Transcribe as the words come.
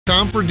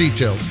CBS.com for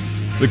details.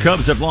 The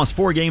Cubs have lost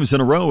 4 games in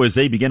a row as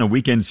they begin a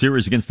weekend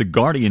series against the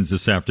Guardians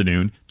this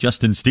afternoon.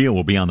 Justin Steele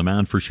will be on the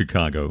mound for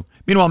Chicago.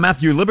 Meanwhile,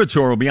 Matthew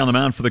Liberatore will be on the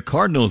mound for the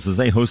Cardinals as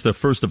they host their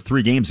first of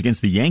 3 games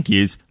against the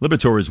Yankees.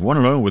 Liberatore is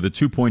 1-0 with a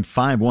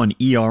 2.51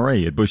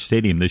 ERA at Busch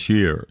Stadium this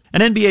year.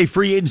 An NBA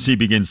free agency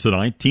begins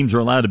tonight. Teams are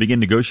allowed to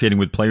begin negotiating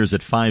with players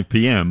at 5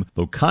 p.m.,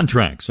 though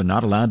contracts are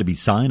not allowed to be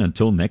signed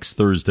until next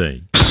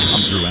Thursday.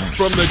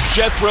 From the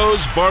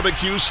Jethro's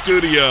Barbecue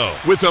Studio,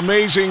 with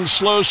amazing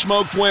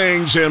slow-smoked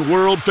wings and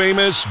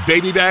world-famous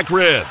baby back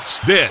ribs,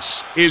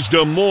 this is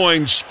Des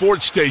Moines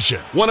Sports Station,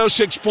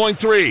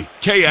 106.3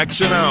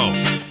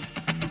 KXNO.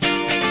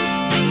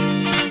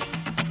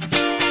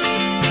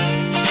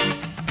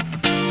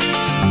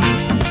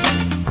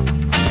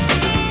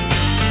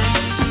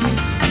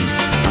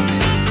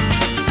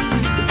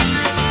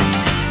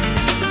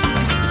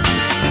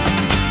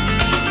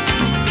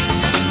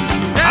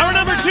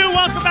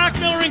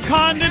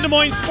 Condon, Des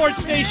Moines Sports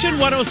Station,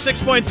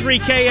 106.3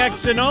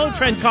 KXNO.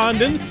 Trent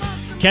Condon,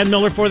 Ken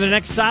Miller for the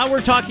next hour,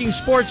 talking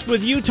sports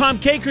with you. Tom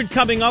Kakert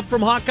coming up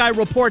from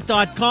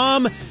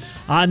HawkeyeReport.com.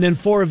 And then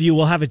 4 of you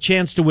will have a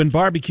chance to win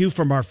barbecue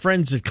from our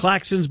friends at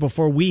Claxon's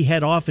before we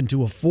head off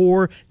into a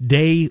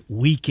 4-day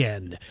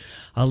weekend.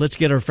 Let's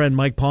get our friend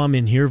Mike Palm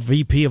in here,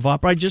 VP of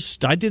Opera.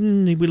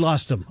 We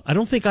lost him. I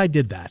don't think I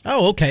did that.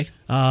 Oh, okay.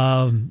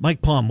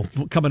 Mike Palm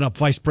coming up,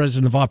 Vice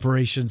President of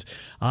Operations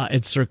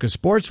at Circa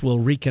Sports. We'll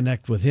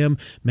reconnect with him.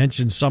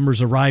 Mentioned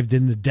summer's arrived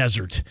in the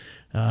desert.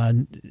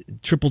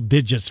 Triple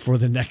digits for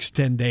the next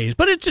 10 days.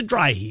 But it's a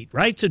dry heat,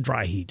 right? It's a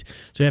dry heat.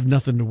 So you have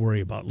nothing to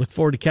worry about. Look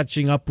forward to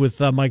catching up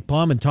with Mike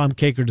Palm and Tom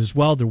Kakert as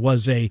well. There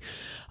was a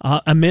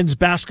men's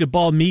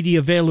basketball media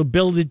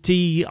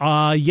availability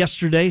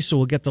yesterday, so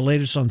we'll get the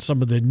latest on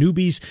some of the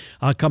newbies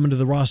coming to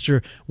the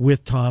roster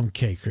with Tom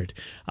Kakert.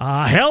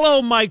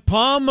 Hello, Mike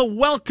Palm.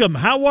 Welcome.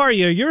 How are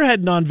you? You're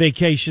heading on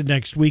vacation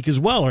next week as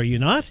well, are you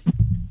not?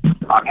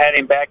 I'm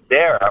heading back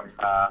there. I'm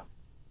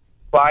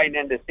flying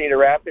into Cedar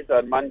Rapids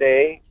on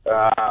Monday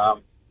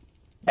early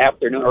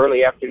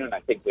afternoon.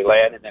 I think we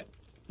land, and then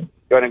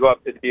going to go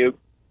up to Dubuque,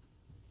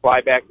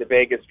 fly back to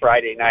Vegas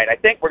Friday night. I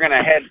think we're going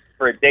to head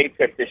for a day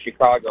trip to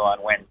Chicago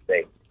on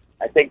Wednesday.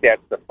 I think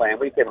that's the plan.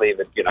 We can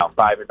leave at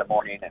 5 in the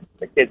morning, and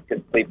the kids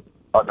can sleep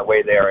on the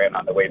way there and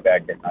on the way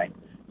back at night.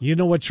 You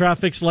know what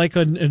traffic's like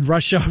in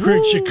rush hour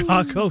in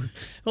Chicago?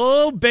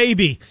 Oh,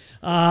 baby.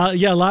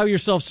 Allow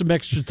yourself some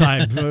extra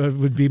time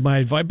would be my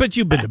advice. But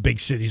you've been to big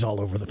cities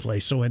all over the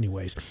place. So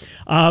anyways,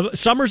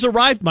 summer's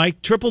arrived,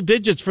 Mike. Triple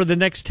digits for the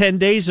next 10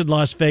 days in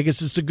Las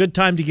Vegas. It's a good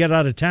time to get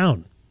out of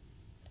town.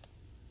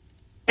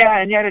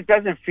 Yeah, and yet it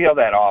doesn't feel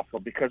that awful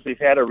because we've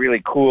had a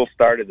really cool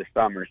start of the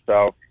summer.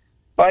 So,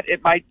 but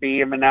it might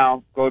be.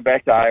 Now go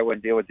back to Iowa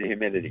and deal with the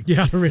humidity.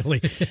 Yeah,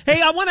 really.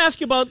 Hey, I want to ask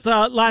you about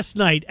last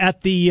night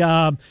at the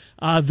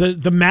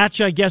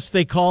match. I guess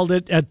they called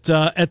it at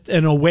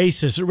an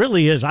Oasis. It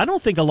really is. I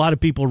don't think a lot of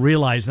people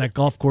realize that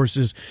golf course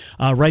is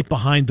right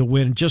behind the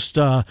Wynn. Just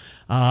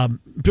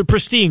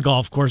pristine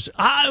golf course.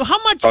 How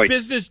much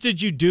business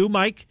did you do,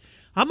 Mike?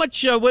 How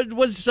much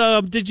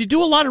did you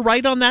do a lot of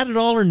right on that at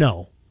all, or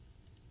no?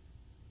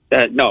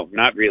 No,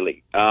 not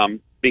really.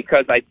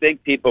 Because I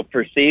think people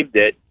perceived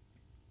it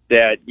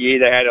that you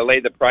either had to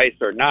lay the price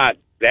or not,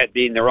 that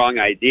being the wrong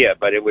idea,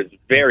 but it was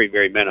very,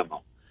 very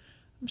minimal.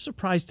 I'm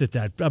surprised at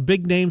that.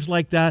 Big names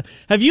like that.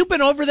 Have you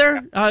been over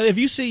there? Have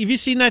you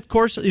seen that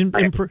course in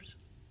person?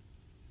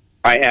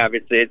 I have.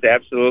 It's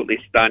absolutely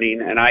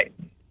stunning, and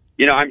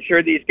I'm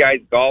sure these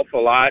guys golf a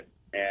lot,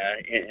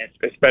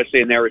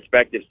 especially in their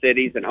respective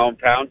cities and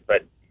hometowns,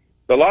 but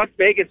the Las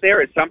Vegas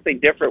air is something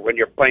different when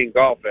you're playing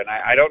golf, and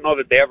I don't know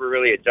that they ever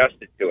really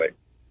adjusted to it.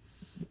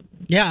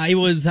 Yeah, it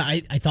was, I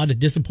thought, a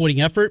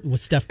disappointing effort with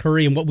Steph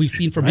Curry and what we've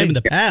seen from him in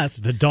the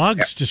past. The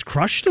dogs just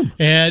crushed him.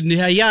 And,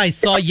 I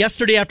saw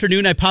yesterday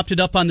afternoon, I popped it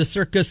up on the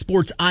Circa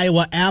Sports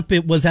Iowa app.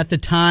 It was at the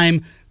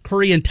time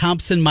Curry and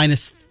Thompson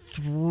minus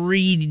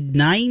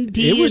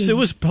 390. It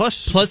was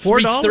plus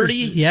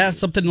 $4. Yeah,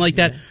 something like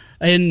that.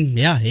 And,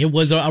 it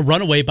was a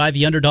runaway by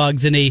the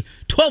underdogs in a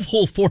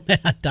 12-hole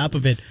format on top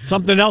of it.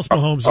 Something else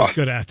Mahomes is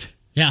good at.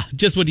 Yeah,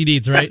 just what he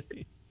needs, right?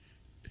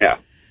 Yeah.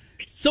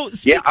 So,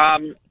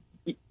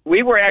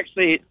 we were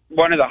actually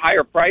one of the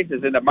higher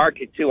prices in the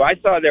market too. I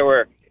saw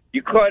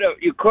you could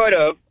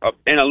have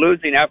in a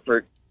losing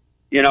effort,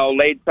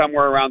 laid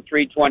somewhere around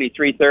 $320,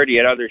 $330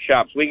 at other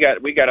shops. We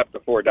got up to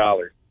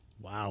 $4.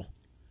 Wow,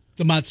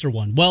 it's a monster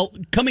one. Well,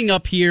 coming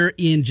up here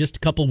in just a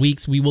couple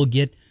weeks, we will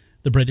get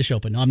the British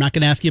Open. Now, I'm not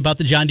going to ask you about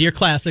the John Deere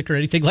Classic or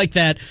anything like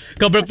that.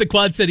 Coming up the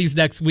Quad Cities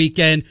next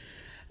weekend.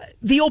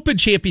 The Open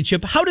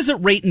Championship, how does it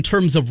rate in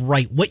terms of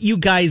what you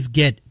guys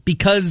get?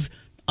 Because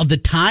of the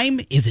time?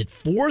 Is it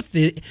fourth?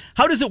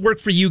 How does it work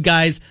for you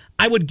guys?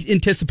 I would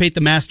anticipate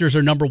the Masters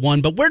are number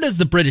one, but where does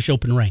the British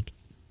Open rank?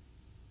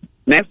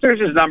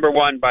 Masters is number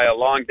one by a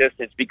long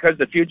distance because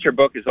the future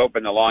book is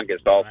open the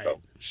longest also. Right.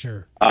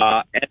 Sure.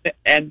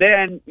 And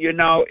then,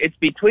 it's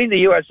between the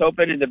U.S.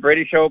 Open and the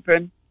British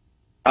Open.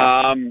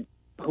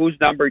 Who's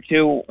number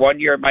two? 1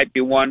 year it might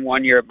be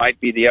one year it might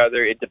be the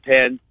other. It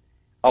depends.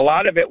 a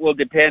lot of it will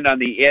depend on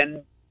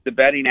the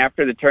betting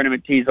after the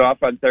tournament tees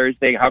off on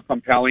Thursday. How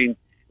compelling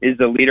is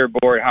the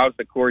leaderboard? How's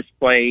the course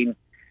playing?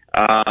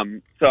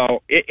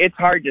 So it's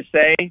hard to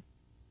say.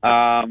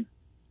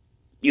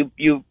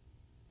 You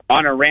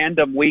on a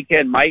random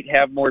weekend might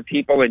have more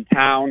people in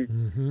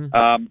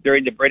town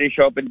during the British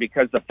Open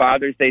because the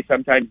Father's Day,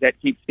 sometimes that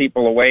keeps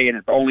people away and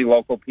it's only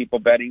local people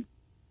betting.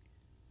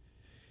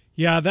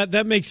 Yeah,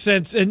 that makes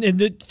sense. And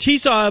the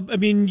T-Saw, I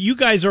mean, you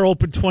guys are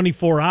open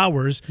 24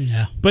 hours.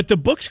 Yeah. But the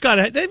book's got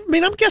to, I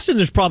mean, I'm guessing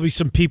there's probably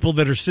some people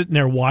that are sitting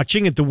there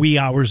watching at the wee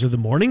hours of the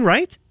morning,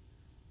 right?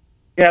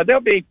 Yeah,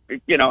 there'll be,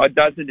 a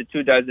dozen to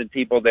 2 dozen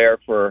people there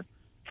for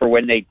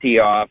when they tee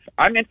off.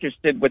 I'm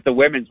interested with the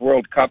Women's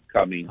World Cup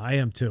coming. I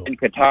am too. In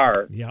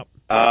Qatar. Yep.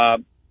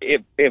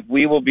 If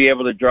we will be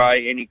able to draw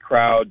any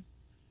crowd,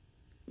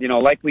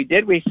 like we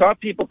did, we saw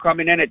people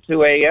coming in at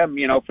 2 a.m.,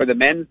 for the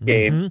men's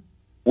game.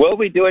 Will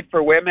we do it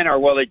for women, or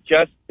will it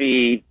just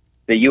be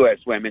the U.S.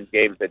 women's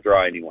games that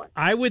draw anyone?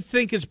 I would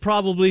think it's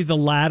probably the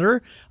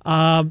latter.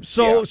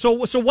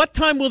 So what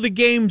time will the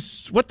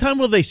games? What time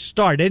will they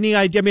start? Any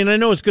idea? I mean, I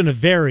know it's going to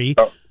vary.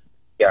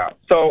 Yeah.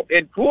 So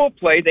in pool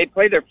play, they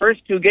play their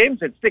first 2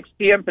 games at 6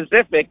 p.m.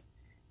 Pacific,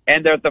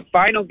 and the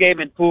final game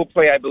in pool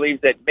play, I believe,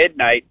 is at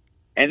midnight.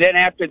 And then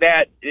after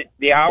that,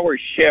 the hours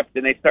shift,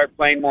 and they start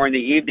playing more in the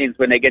evenings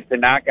when they get to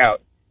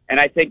knockout. And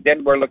I think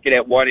then we're looking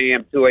at 1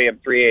 a.m., 2 a.m.,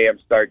 3 a.m.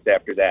 starts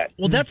after that.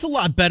 Well, that's a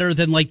lot better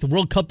than like the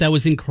World Cup that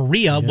was in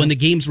Korea when the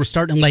games were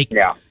starting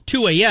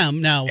 2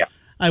 a.m. Now,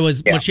 I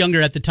was much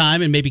younger at the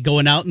time and maybe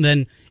going out and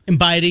then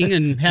imbibing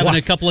and having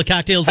a couple of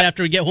cocktails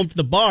after we get home from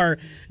the bar.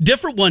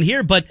 Different one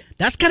here, but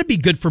that's got to be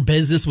good for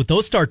business with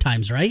those start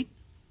times, right?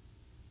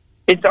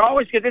 It's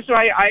always good. This is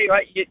why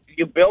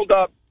you build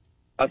up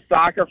a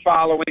soccer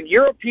following.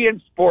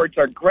 European sports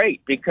are great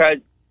because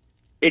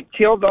it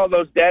kills all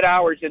those dead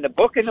hours in the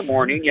book in the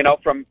morning,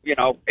 from,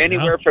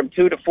 anywhere from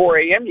 2 to 4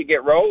 a.m. you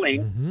get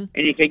rolling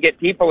and you can get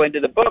people into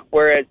the book.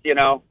 Whereas,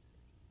 yesterday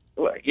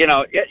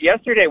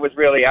was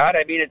really odd.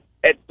 I mean,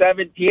 at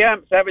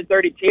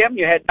 7:30 p.m.,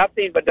 you had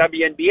nothing but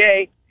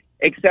WNBA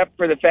except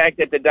for the fact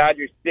that the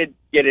Dodgers did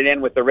get it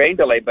in with the rain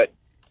delay. But,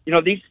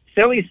 these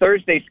silly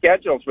Thursday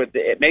schedules with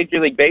the Major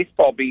League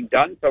Baseball being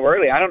done so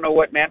early, I don't know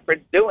what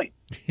Manfred's doing.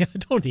 Yeah, I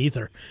don't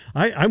either.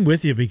 I'm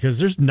with you because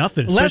there's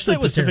nothing, especially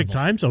Pacific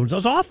time zones. It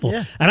was awful.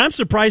 Yeah. And I'm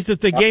surprised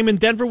that the game in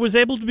Denver was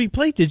able to be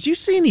played. Did you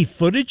see any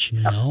footage?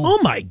 No. Oh,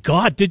 my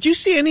God. Did you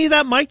see any of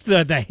that, Mike,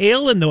 the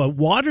hail and the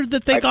water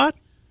that they got?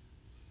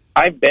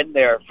 I've been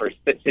there for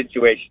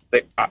situations.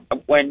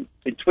 When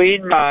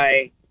between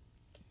my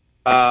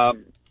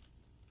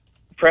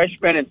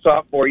freshman and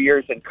sophomore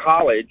years in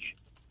college,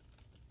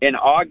 in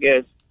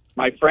August,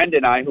 my friend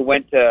and I, who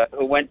went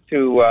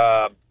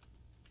to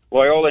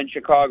Loyola in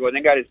Chicago and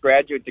then got his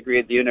graduate degree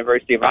at the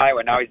University of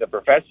Iowa. Now he's a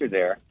professor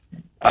there.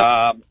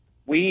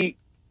 We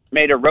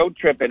made a road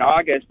trip in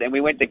August, and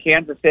we went to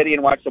Kansas City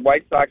and watched the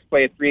White Sox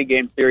play a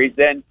 3-game series.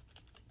 Then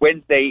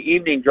Wednesday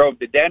evening drove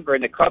to Denver,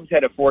 and the Cubs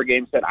had a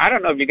 4-game set. I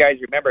don't know if you guys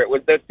remember. It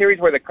was the series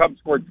where the Cubs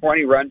scored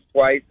 20 runs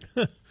twice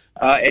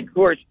at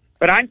Coors.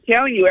 But I'm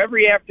telling you,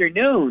 every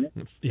afternoon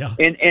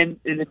in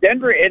the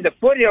Denver, and the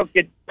foothills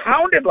get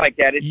pounded like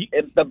that.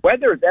 The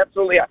weather is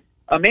absolutely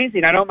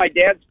amazing. I know my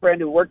dad's friend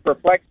who worked for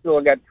Flex School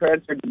and got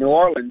transferred to New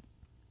Orleans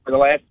for the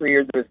last 3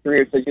 years of his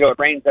career says, it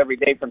rains every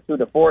day from 2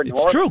 to 4 in New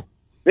Orleans. It's true.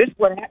 This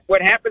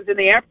what happens in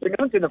the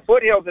afternoons in the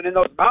foothills and in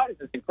those mountains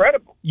is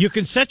incredible. You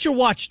can set your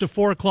watch to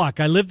 4 o'clock.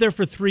 I lived there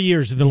for 3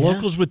 years, and the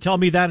locals would tell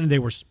me that, and they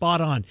were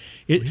spot on.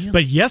 Really?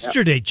 But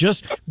yesterday,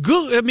 just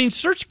go. I mean,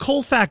 search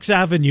Colfax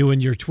Avenue in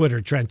your Twitter,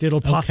 Trent.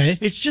 It'll pop. Okay.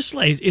 It's just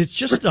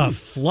a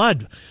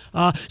flood.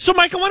 So,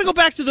 Mike, I want to go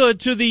back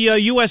to the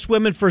U.S.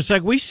 women for a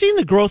second. We've seen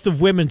the growth of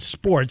women's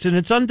sports, and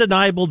it's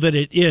undeniable that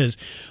it is.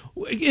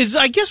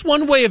 I guess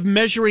one way of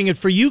measuring it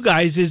for you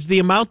guys is the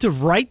amount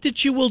of right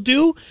that you will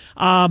do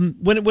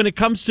when it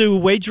comes to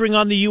wagering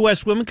on the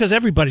U.S. women, because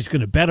everybody's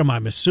going to bet them,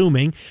 I'm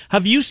assuming.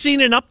 Have you seen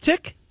an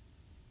uptick?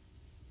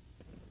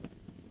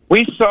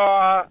 We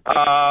saw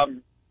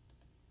an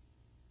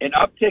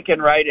uptick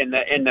in right in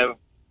the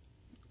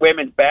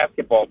women's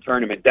basketball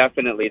tournament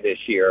definitely this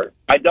year.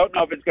 I don't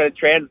know if it's going to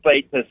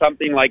translate to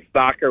something like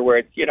soccer where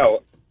it's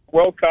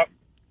World Cup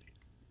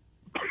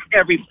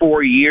every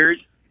 4 years.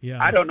 Yeah.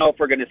 I don't know if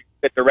we're going to see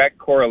a direct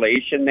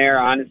correlation there,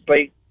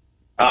 honestly.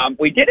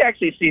 We did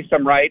actually see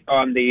some right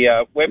on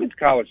the women's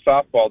college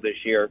softball this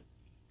year,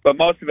 but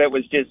most of it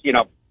was just,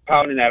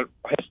 pounding that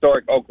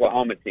historic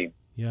Oklahoma team.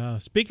 Yeah.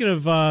 Speaking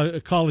of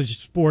college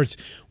sports,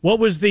 what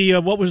was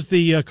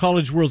the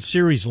College World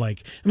Series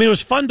like? I mean, it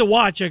was fun to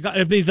watch.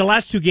 The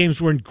last 2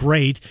 games weren't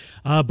great,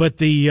 but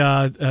the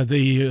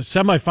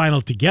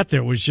semifinal to get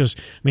there was just.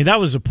 I mean, that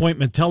was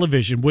appointment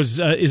television.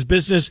 Is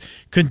business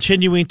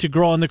continuing to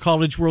grow on the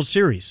College World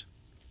Series?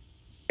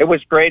 It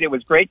was great. It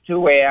was great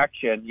 2-way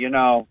action.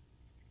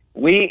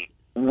 We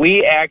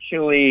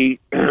actually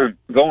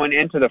going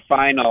into the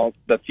final,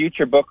 the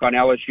future book on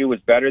LSU was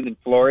better than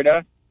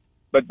Florida.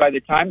 But by the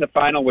time the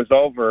final was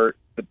over,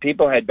 the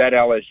people had bet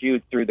LSU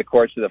through the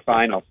course of the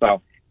final.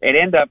 So it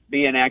ended up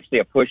being actually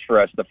a push for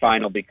us, the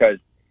final, because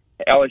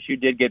LSU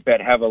did get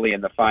bet heavily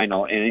in the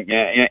final,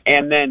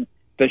 and then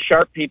the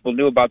sharp people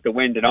knew about the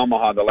wind in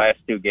Omaha the last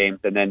two games,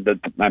 and then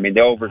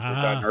the overs were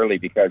done early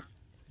because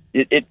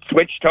it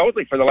switched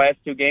totally for the last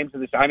two games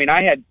of this. I mean,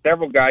 I had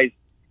several guys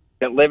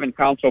that live in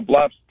Council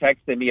Bluffs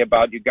texting me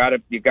about you got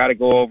to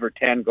go over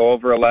 10, go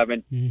over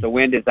 11. The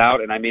wind is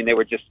out, and I mean they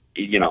were just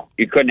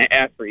you couldn't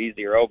ask for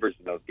easier overs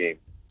in those games.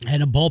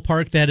 And a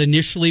ballpark that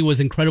initially was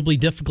incredibly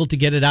difficult to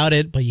get it out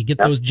at, but you get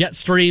those jet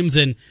streams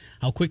and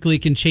how quickly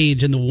it can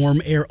change in the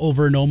warm air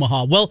over in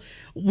Omaha. Well,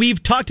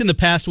 we've talked in the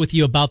past with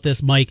you about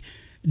this, Mike.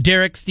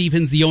 Derek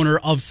Stevens, the owner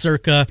of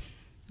Circa,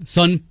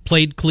 son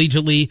played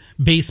collegiately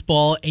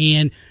baseball,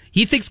 and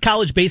he thinks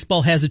college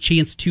baseball has a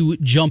chance to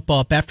jump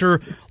up.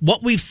 After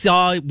what we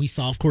saw,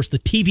 of course, the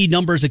TV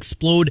numbers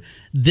explode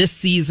this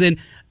season.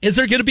 Is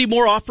there going to be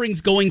more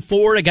offerings going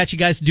forward? I got you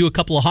guys to do a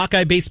couple of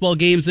Hawkeye baseball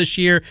games this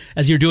year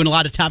as you're doing a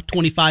lot of top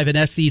 25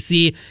 in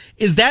SEC.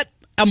 Is that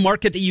a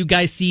market that you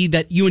guys see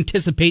that you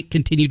anticipate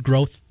continued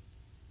growth?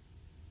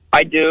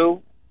 I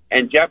do,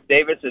 and Jeff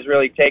Davis is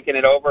really taking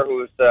it over,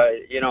 who's,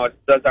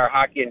 does our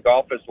hockey and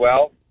golf as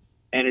well,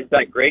 and has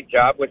done a great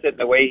job with it,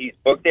 the way he's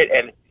booked it.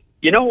 And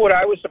you know what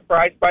I was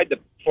surprised by? The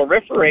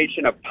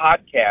proliferation of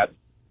podcasts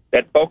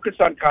that focus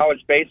on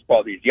college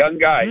baseball, these young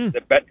guys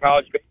that bet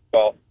college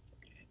baseball,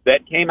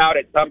 that came out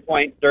at some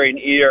point during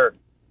either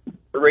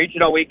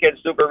regional weekend,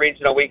 super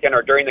regional weekend,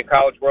 or during the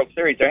College World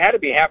Series. There had to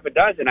be half a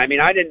dozen. I mean,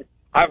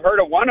 I've heard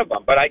of one of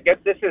them, but I guess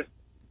this is,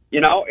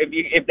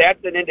 if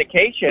that's an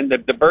indication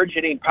that the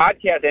burgeoning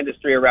podcast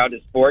industry around the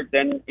sport,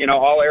 then,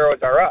 all arrows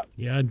are up.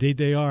 Yeah, indeed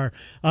they are.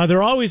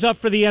 They're always up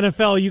for the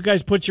NFL. You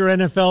guys put your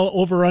NFL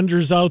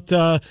over-unders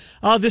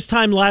out this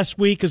time last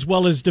week as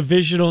well as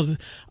divisionals.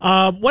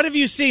 What have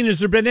you seen? Has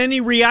there been any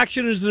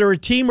reaction? Is there a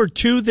team or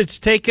two that's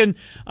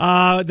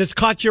that's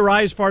caught your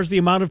eye as far as the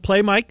amount of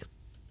play, Mike?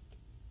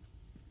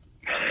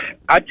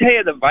 I'll tell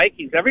you, the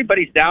Vikings,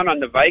 everybody's down on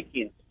the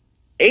Vikings.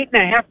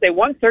 8.5. They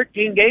won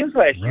 13 games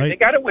last year. They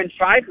got to win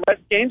 5 less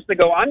games to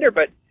go under,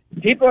 but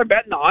people are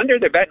betting the under.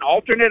 They're betting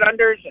alternate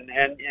unders,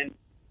 and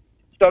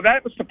so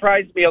that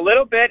surprised me a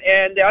little bit.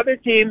 And the other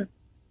team,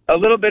 a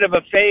little bit of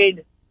a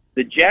fade,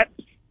 the Jets.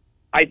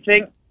 I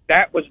think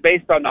that was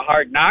based on the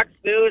Hard Knocks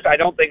news. I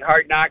don't think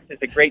Hard Knocks is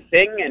a great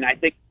thing, and I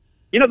think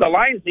the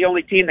Lions the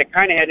only team that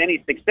kind of had any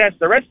success.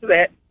 The rest of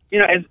that,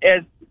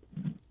 as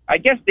I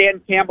guess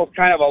Dan Campbell's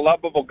kind of a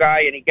lovable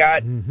guy, and he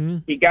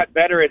got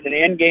better as an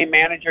in-game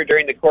manager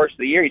during the course of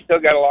the year. He's still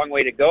got a long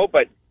way to go,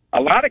 but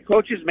a lot of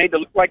coaches made to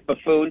look like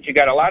buffoons. You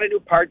got a lot of new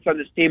parts on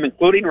this team,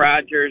 including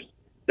Rodgers,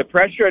 the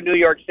pressure of New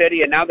York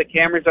City, and now the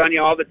camera's on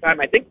you all the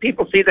time. I think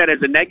people see that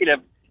as a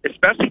negative,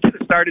 especially to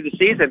the start of the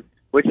season,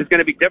 which is going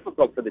to be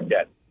difficult for the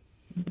Jets.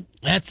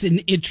 That's an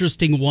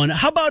interesting one.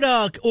 How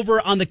about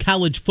over on the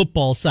college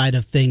football side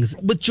of things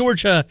with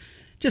Georgia?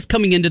 Just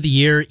coming into the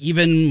year,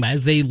 even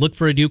as they look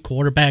for a new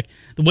quarterback,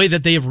 the way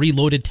that they have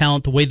reloaded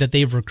talent, the way that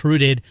they've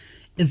recruited,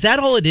 is that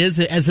all it is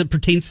as it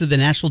pertains to the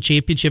national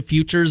championship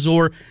futures,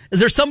 or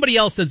is there somebody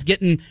else that's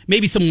getting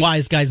maybe some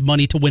wise guys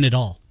money to win it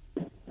all?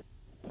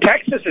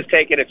 Texas has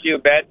taken a few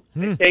bets.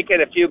 They've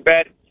taken a few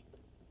bets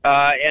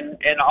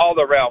in all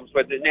the realms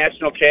with the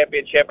national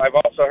championship. I've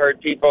also heard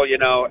people,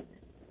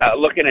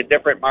 looking at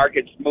different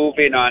markets,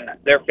 moving on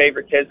their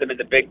favoritism in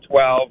the Big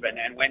 12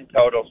 and win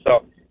total.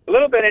 So a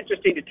little bit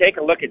interesting to take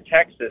a look at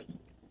Texas.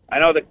 I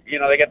know that,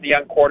 they got the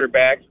young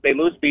quarterbacks. They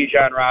lose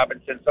Bijan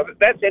Robinson. So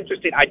that's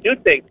interesting. I do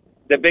think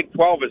the Big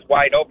 12 is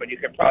wide open. You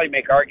can probably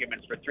make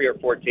arguments for 3 or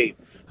 4 teams.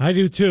 I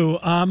do too.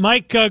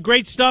 Mike,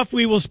 great stuff.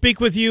 We will speak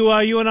with you.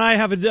 You and I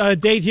have a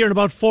date here in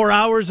about 4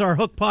 hours. Our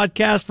Hook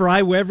podcast for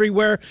Iowa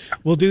Everywhere.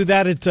 We'll do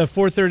that at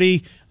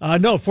 4:30.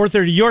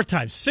 4:30 your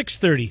time,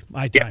 6:30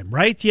 my time,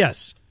 right?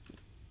 Yes.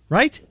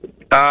 Right?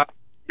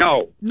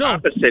 No.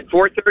 Opposite.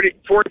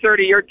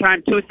 4:30 your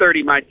time,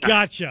 2:30 my time.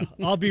 Gotcha.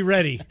 I'll be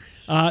ready.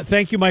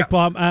 Thank you, Mike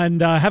Baum,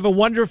 and have a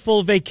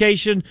wonderful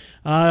vacation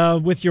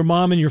with your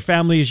mom and your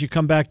family as you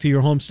come back to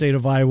your home state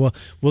of Iowa.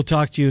 We'll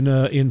talk to you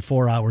in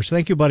 4 hours.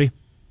 Thank you, buddy.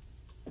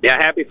 Yeah,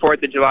 happy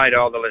 4th of July to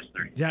all the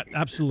listeners. Yeah,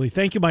 absolutely.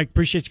 Thank you, Mike.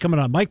 Appreciate you coming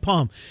on. Mike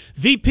Palm,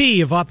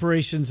 VP of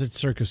Operations at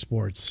Circa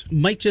Sports.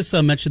 Mike just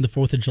mentioned the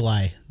 4th of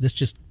July. This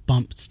just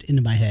bumped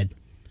into my head.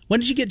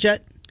 When did you get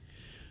Jet?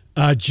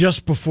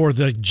 Just before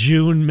the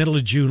middle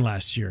of June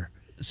last year.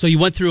 So you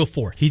went through a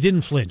 4th. He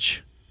didn't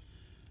flinch.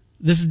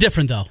 This is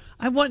different, though.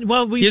 He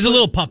was a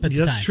little pup at the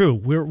time. That's true.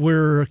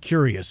 We're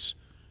curious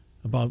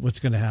about what's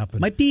going to happen.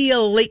 Might be a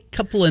late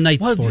couple of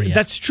nights for you.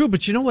 That's true,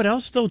 but you know what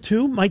else, though,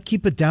 too? Might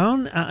keep it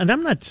down. And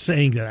I'm not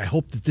saying that I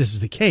hope that this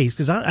is the case,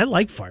 because I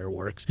like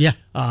fireworks. Yeah.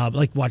 I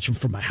like watching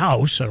from my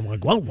house. I don't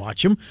want to go out and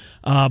watch them.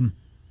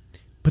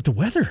 But the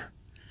weather.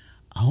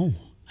 Oh,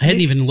 I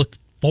hadn't even looked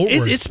forward.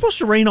 It's supposed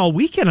to rain all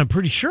weekend, I'm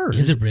pretty sure.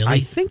 Is it really?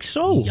 I think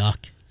so.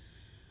 Yuck.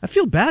 I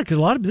feel bad because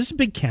this is a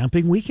big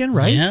camping weekend,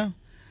 right? Yeah.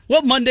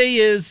 Well, Monday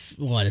is,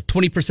 a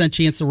 20%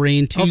 chance of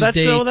rain.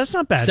 Tuesday, that's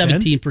not bad.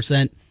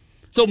 17%.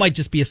 So it might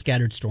just be a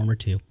scattered storm or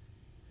two.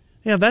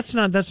 Yeah, that's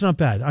not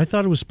bad. I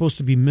thought it was supposed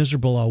to be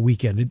miserable all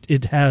weekend.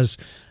 It has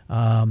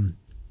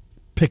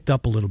picked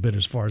up a little bit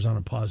as far as on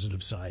a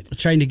positive side.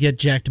 Trying to get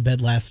Jack to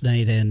bed last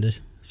night, and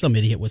some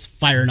idiot was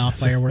firing off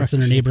fireworks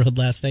in her neighborhood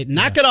last night.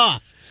 Knock it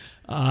off!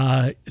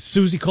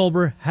 Susie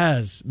Kolber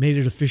has made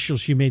it official.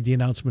 She made the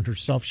announcement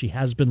herself. She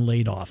has been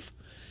laid off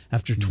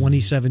after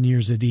 27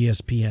 years at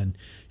ESPN.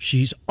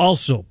 She's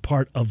also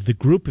part of the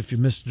group, if you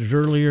missed it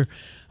earlier.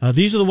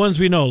 These are the ones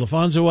we know: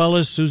 LaFonso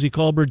Ellis, Susie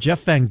Kolber,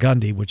 Jeff Van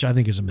Gundy, which I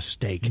think is a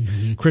mistake,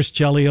 Chris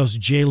Chelios,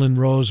 Jalen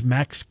Rose,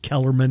 Max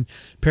Kellerman.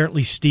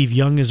 Apparently Steve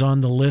Young is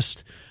on the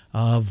list.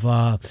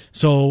 The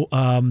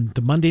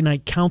Monday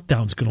Night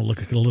Countdown is going to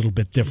look a little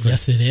bit different.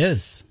 Yes, it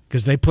is.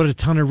 Because they put a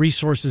ton of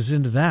resources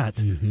into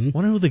that.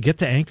 Wonder who they get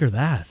to anchor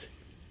that.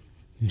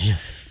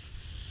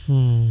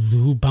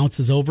 Who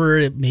bounces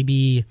over?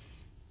 Maybe.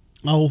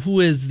 Oh, who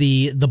is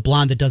the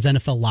blonde that does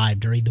NFL Live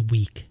during the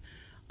week?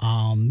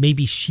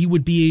 Maybe she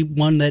would be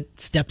one that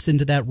steps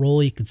into that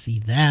role. You could see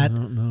that. I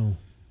don't know.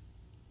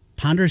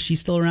 Ponder, is she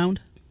still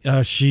around?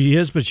 She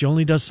is, but she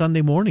only does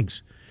Sunday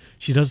mornings.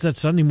 She does that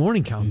Sunday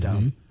morning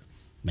countdown.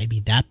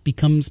 Maybe that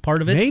becomes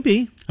part of it.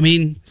 Maybe. I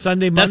mean,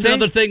 Sunday, Monday. That's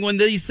another thing when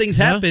these things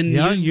happen.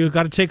 Yeah, you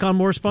got to take on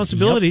more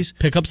responsibilities.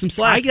 Yep, pick up some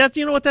slack.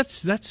 You know what?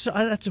 That's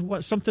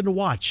something to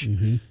watch.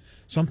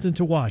 Something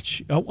to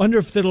watch. I wonder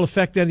if that'll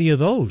affect any of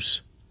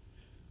those.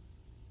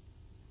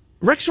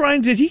 Rex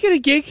Ryan, did he get a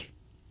gig?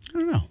 I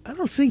don't know. I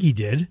don't think he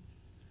did.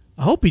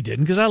 I hope he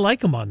didn't, because I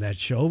like him on that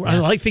show.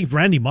 Yeah. I think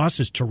Randy Moss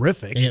is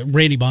terrific. Yeah,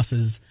 Randy Moss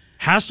is...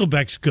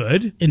 Hasselbeck's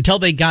good. Until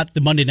they got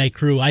the Monday Night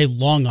Crew, I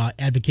long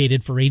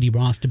advocated for Randy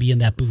Moss to be in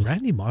that booth.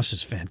 Randy Moss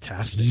is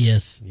fantastic.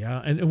 Yes.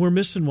 Yeah, and we're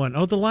missing one.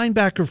 Oh, the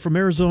linebacker from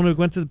Arizona who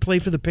went to play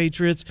for the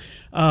Patriots.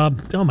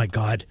 Oh, my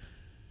God.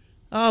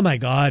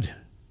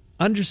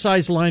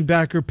 Undersized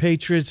linebacker,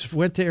 Patriots,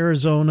 went to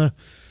Arizona.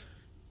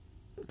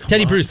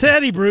 Teddy Bruschi.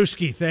 Teddy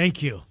Bruschi,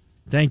 thank you.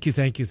 Thank you.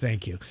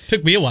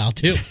 Took me a while,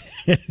 too.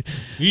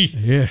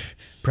 Yeah,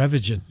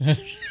 Prevagen.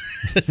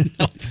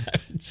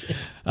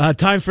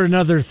 Time for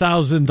another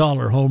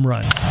 $1,000 home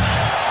run.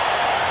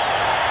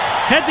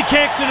 Head to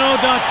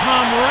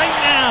KXNO.com right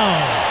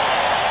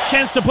now.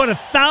 Chance to put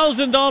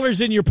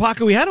 $1,000 in your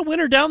pocket. We had a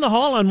winner down the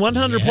hall on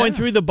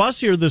 100.3 The Bus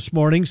here this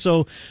morning,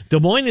 so Des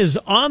Moines is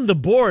on the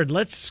board.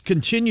 Let's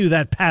continue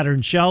that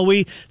pattern, shall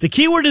we? The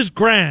keyword is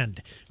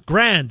grand.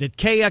 Grand at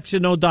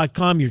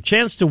KXNO.com. Your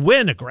chance to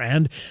win a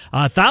grand.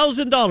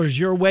 $1,000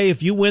 your way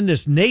if you win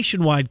this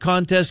nationwide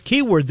contest.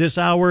 Keyword this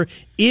hour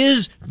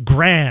is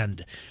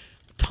grand.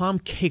 Tom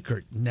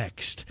Kakert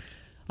next.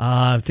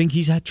 I think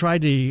he's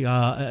tried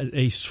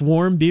a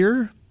Swarm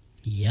beer.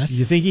 Yes.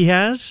 You think he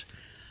has?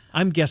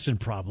 I'm guessing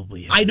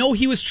probably. I know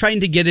he was trying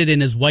to get it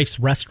in his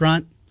wife's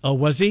restaurant. Oh,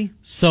 was he?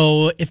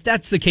 So if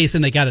that's the case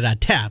and they got it on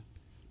tap,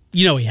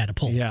 he had a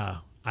pull. Yeah,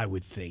 I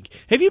would think.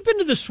 Have you been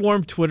to the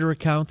Swarm Twitter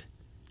account?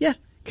 Yeah.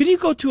 Can you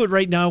go to it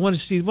right now? I want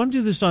to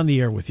do this on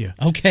the air with you.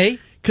 Okay.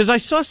 Because I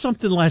saw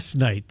something last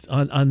night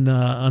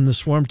on the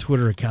Swarm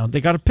Twitter account. They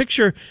got a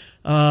picture.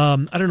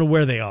 I don't know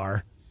where they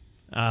are.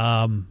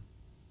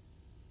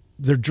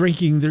 They're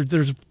drinking.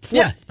 There's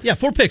four. Yeah,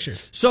 4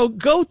 pictures. So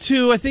go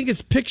to, I think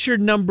it's picture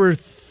number.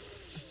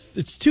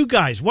 It's 2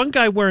 guys. One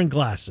guy wearing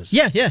glasses.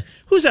 Yeah.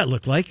 Who's that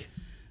look like?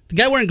 The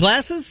guy wearing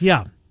glasses?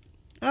 Yeah.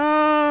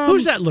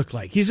 Who's that look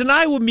like? He's an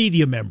Iowa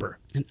media member.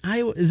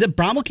 Is it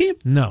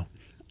Brommelkamp? No.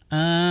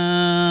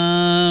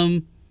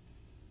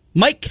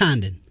 Mike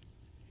Condon.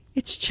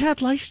 It's Chad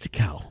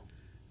Leistekow.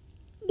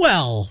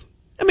 Well,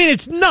 I mean,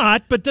 it's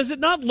not, but does it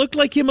not look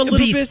like him a little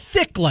bit?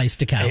 Thick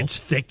Leistekow. It's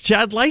thick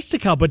Chad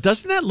Leistekow, but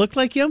doesn't that look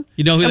like him?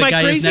 You know who the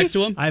guy is next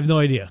to him? I have no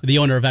idea. The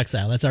owner of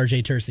Exile. That's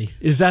RJ Tercey.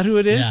 Is that who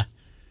it is? Yeah.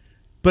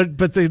 But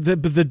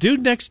the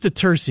dude next to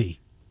Tercey.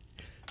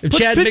 If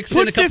Chad mixed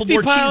in a couple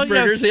more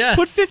cheeseburgers, yeah.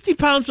 Put 50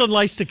 pounds on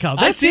Leistekow.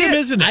 That's him,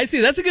 isn't it? I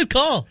see. That's a good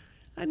call.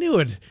 I knew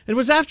it. It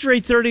was after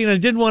 8:30, and I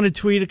didn't want to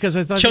tweet it because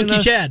I thought Chunky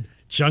Chad.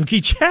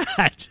 Chunky Chad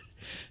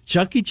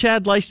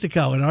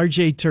Leistekow and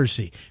RJ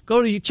Tercey.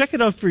 Check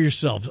it out for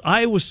yourselves.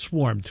 Iowa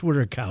Swarm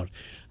Twitter account.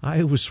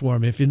 Iowa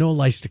Swarm. If you know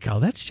Leistekow,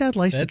 that's Chad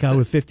Leistekow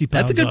with 50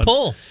 pounds. That's a good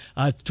pull.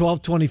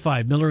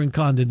 1225 Miller and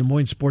Condon, Des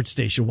Moines Sports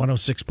Station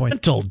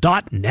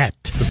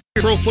 106.net.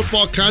 Pro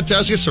football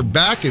contests are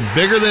back and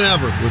bigger than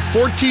ever with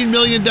 $14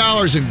 million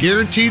in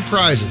guaranteed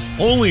prizes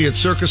only at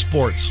Circa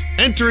Sports.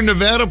 Enter in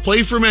Nevada,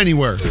 play from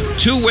anywhere.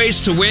 2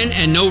 ways to win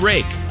and no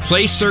rake.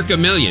 Play Circa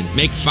Million.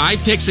 Make 5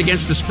 picks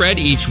against the spread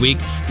each week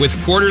with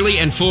quarterly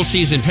and full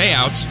season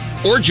payouts.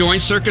 Or join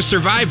Circa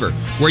Survivor,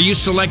 where you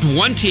select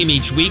one team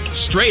each week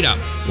straight up.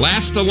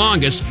 Last the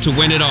longest to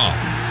win it all.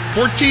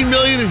 $14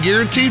 million in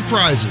guaranteed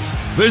prizes.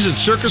 Visit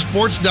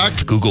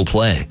circasports.com. Google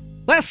Play.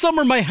 Last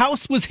summer, my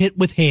house was hit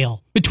with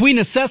hail. Between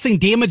assessing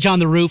damage on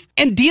the roof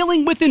and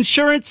dealing with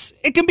insurance,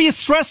 it can be a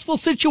stressful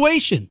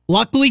situation.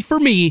 Luckily for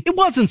me, it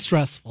wasn't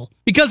stressful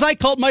because I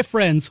called my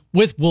friends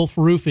with Wolf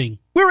Roofing.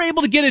 We were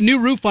able to get a new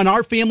roof on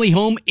our family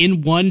home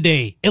in 1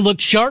 day. It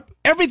looked sharp,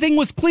 everything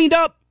was cleaned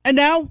up, and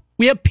now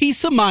we have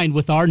peace of mind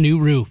with our new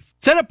roof.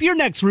 Set up your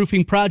next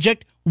roofing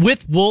project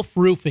with Wolf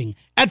Roofing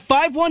at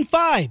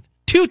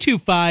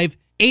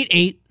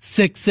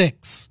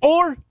 515-225-8866.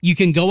 Or you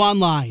can go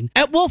online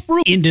at Wolf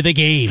Roof. Into the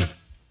game.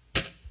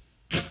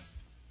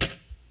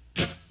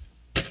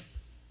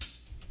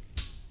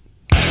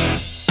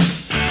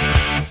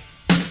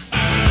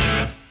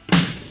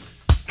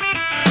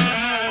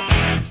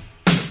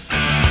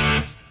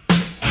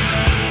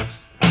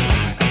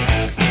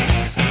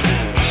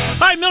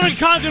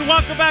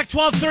 Welcome back,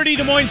 1230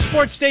 Des Moines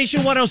Sports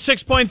Station,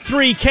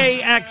 106.3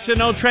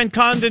 KXNO. Trent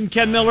Condon,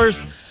 Ken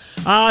Millers.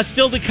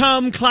 Still to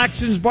come,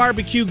 Claxon's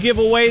barbecue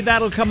giveaway.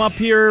 That'll come up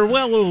here.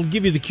 Well, we'll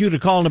give you the cue to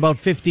call in about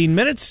 15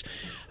 minutes.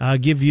 We'll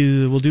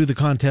do the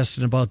contest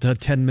in about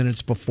 10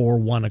 minutes before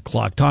 1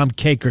 o'clock. Tom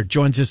Kakert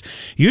joins us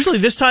usually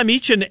this time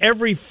each and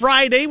every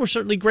Friday. We're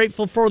certainly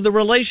grateful for the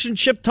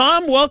relationship.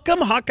 Tom, welcome.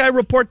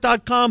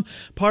 HawkeyeReport.com,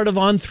 part of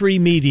On3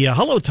 Media.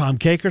 Hello, Tom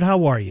Kakert.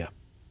 How are you?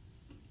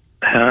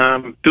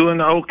 Doing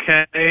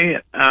okay.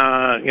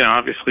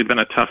 Obviously been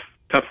a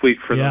tough week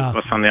for those of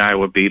us on the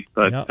Iowa beat,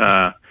 but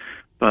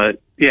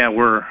yeah,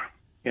 we're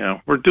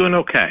doing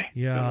okay.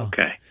 Yeah. Doing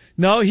okay.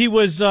 No, he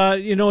was.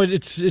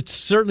 It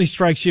certainly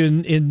strikes you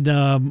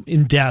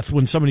in death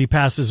when somebody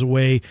passes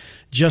away.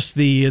 Just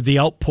the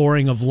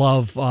outpouring of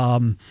love,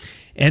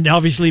 and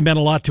obviously meant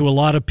a lot to a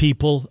lot of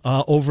people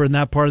over in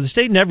that part of the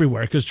state and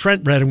everywhere. Because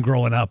Trent read him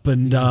growing up,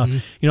 and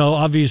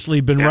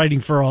obviously been writing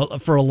for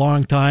a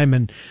long time,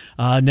 and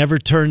never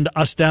turned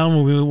us down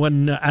when we went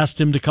and asked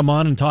him to come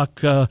on and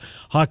talk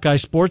Hawkeye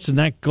sports, and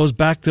that goes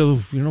back to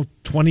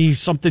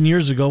 20-something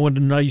years ago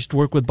when I used to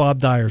work with Bob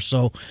Dyer.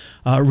 So,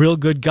 real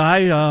good guy.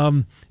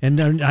 And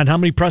how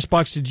many press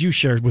box did you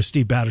share with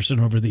Steve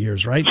Batterson over the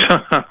years, right?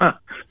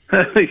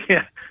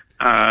 Yeah.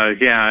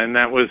 And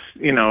that was,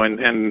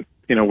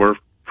 we're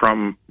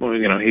from,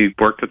 he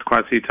worked at the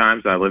Quad City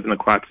Times. I live in the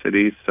Quad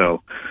Cities.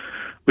 So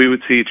we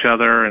would see each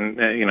other. And,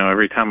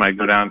 every time I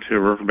go down to a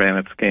River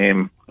Bandits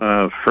game,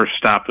 first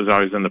stop was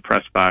always in the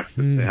press box.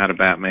 They had a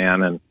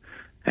Batman and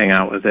hang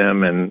out with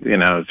him, and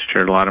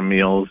shared a lot of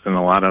meals and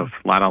a lot of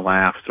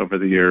laughs over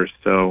the years.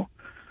 So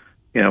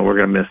we're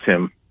gonna miss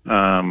him. He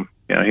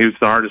was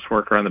the hardest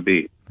worker on the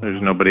beat.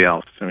 There's nobody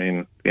else. I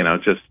mean,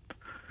 and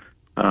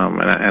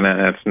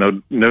that's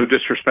no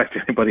disrespect to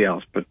anybody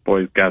else, but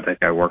boy, God,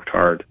 that guy worked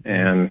hard.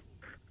 And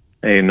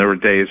there were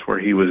days where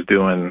he was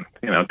doing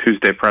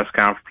Tuesday press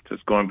conferences,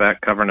 going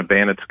back covering a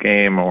Bandits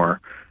game,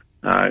 or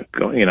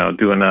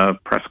doing a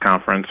press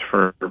conference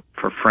for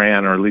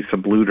Fran or Lisa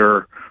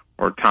Bluter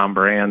or Tom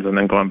Brands, and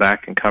then going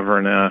back and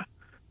covering a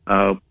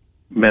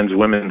men's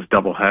women's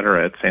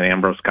doubleheader at St.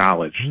 Ambrose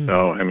College.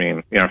 So,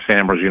 St.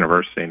 Ambrose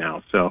University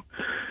now. So,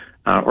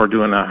 or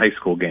doing a high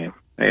school game.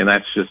 And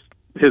that's just,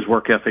 his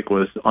work ethic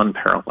was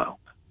unparalleled,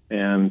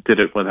 and did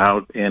it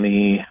without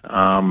any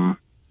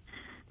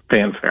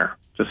fanfare.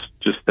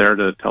 Just there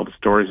to tell the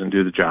stories and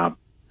do the job.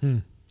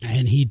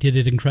 And he did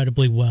it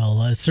incredibly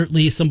well.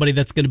 Certainly somebody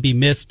that's going to be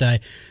missed. I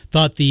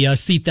thought the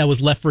seat that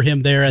was left for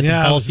him there at the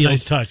ball field,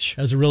 nice touch.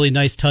 That was a really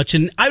nice touch.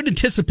 And I would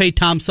anticipate,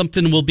 Tom,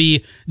 something will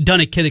be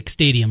done at Kinnick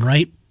Stadium,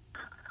 right?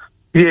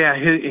 Yeah,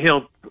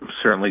 he'll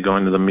certainly go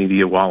into the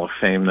media wall of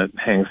fame that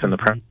hangs in the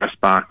press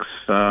box.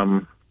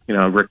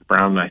 Rick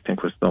Brown, I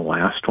think, was the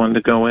last one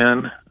to go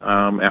in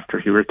after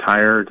he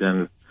retired.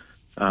 And,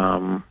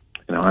 I'm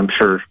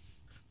sure,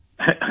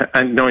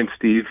 knowing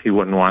Steve, he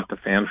wouldn't want the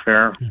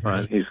fanfare,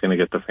 but he's going to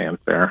get the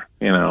fanfare.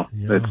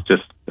 It's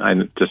just,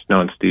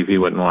 knowing Steve, he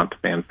wouldn't want the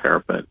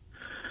fanfare, but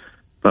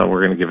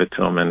we're going to give it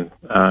to him. And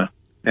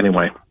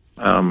anyway,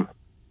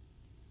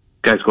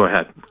 guys, go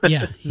ahead.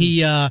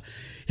 Yeah,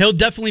 he'll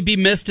definitely be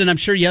missed, and I'm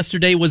sure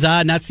yesterday was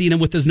odd not seeing him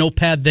with his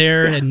notepad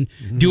there and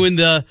doing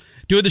the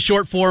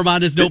short form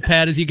on his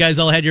notepad as you guys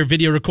all had your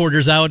video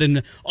recorders out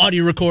and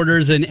audio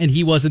recorders, and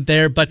he wasn't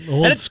there. But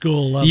old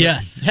school.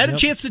 Yes. Had a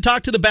chance to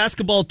talk to the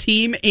basketball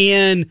team,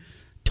 and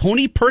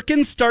Tony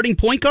Perkins starting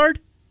point guard?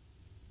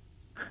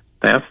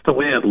 That's the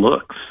way it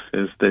looks,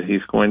 is that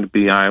he's going to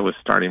be Iowa's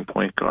starting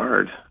point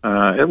guard,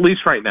 at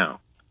least right now.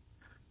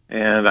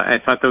 And I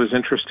thought that was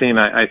interesting.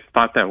 I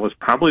thought that was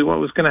probably what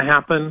was going to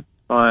happen,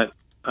 but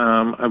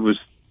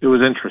it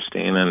was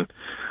interesting. And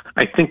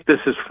I think this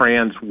is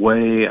Fran's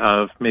way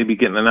of maybe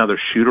getting another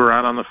shooter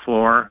out on the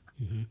floor,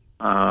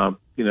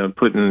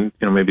 putting,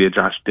 maybe a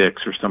Josh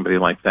Dix or somebody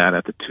like that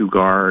at the 2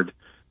 guard.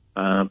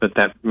 But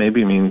that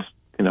maybe means,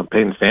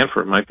 Peyton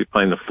Stanford might be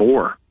playing the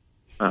 4,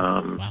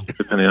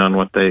 depending on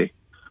what they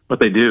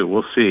do.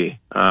 We'll see.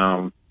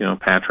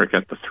 Patrick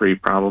at the 3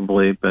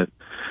 probably, but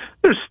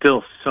there's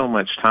still so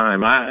much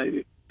time.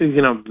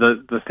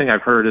 The thing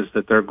I've heard is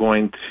that they're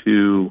going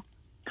to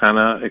kind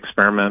of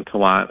experiment a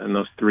lot in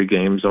those 3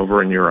 games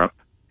over in Europe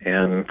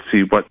and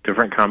see what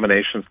different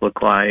combinations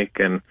look like,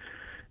 and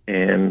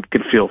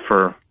get a feel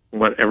for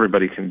what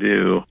everybody can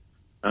do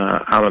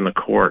out on the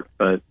court.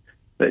 But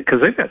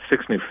because they've got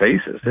 6 new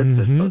faces,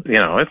 it's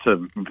it's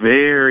a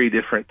very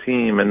different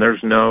team, and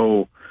there's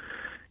no,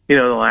 the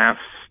last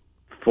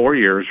 4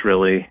 years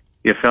really,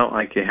 you felt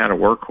like you had a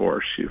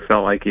workhorse, you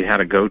felt like you had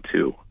a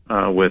go-to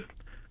with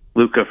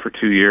Luka for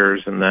 2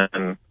 years, and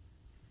then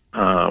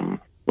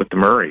with the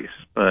Murrays,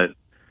 but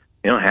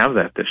you don't have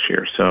that this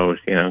year. So,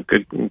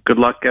 good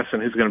luck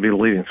guessing who's going to be the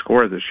leading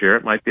scorer this year.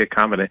 It might be a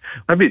combination.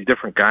 It might be a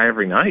different guy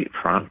every night,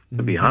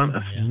 to be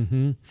honest.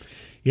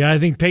 Yeah, I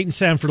think Peyton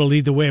Sanford will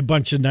lead the way a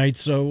bunch of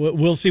nights, so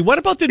we'll see. What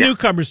about the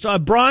newcomers,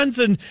 Bronze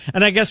and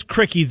I guess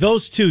Cricky,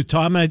 those two,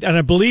 Tom, and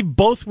I believe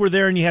both were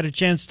there and you had a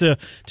chance to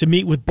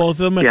meet with both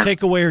of them. A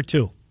takeaway or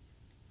two?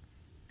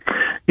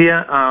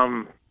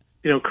 Yeah,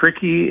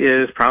 Cricky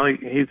is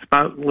he's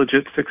about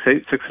legit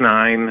 6'8",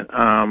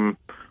 6'9",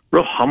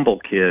 real humble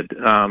kid.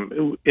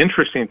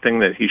 Interesting thing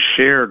that he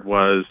shared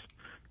was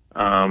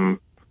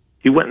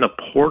he went in the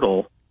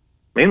portal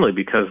mainly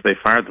because they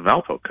fired the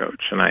Valpo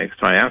coach. And I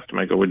asked him,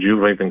 I go, would you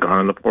have even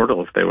gone in the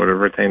portal if they would have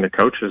retained the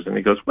coaches? And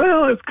he goes,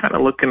 well, I was kind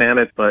of looking at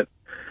it, but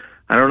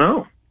I don't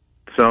know.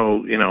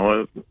 So, it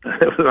was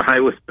a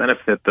highest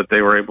benefit that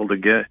they were able to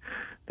get,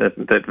 that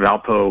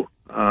Valpo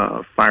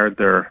fired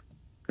their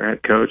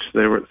head coach.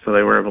 They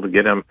were able to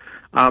get him.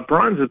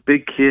 Braun's a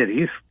big kid.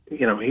 He's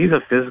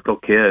a physical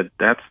kid.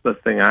 That's the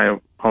thing I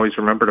always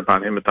remembered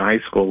about him at the high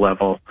school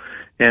level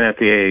and at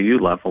the AAU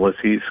level, is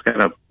he's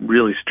got a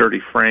really sturdy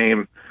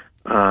frame.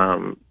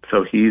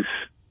 So he's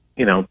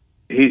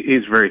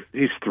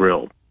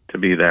thrilled to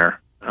be there.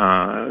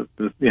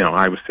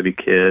 Iowa City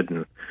kid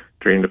and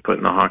dreamed of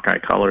putting the Hawkeye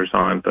colors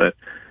on, but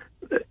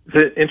it's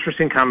an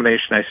interesting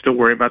combination. I still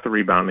worry about the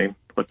rebounding,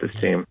 what this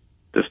team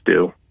just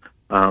do,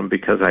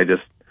 because I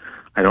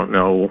don't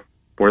know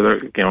where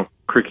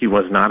Cricky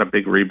was not a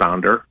big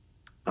rebounder.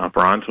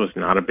 Bronze was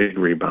not a big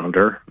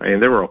rebounder. I mean,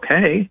 they were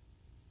okay,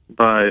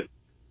 but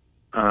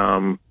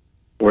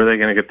where they're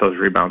going to get those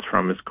rebounds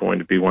from is going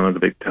to be one of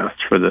the big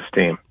tests for this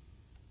team.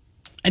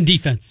 And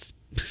defense.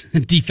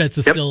 Defense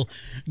is still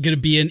going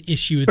to be an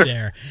issue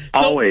there.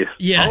 So, always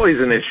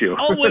an issue.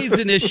 Always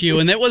an issue.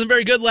 And that wasn't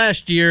very good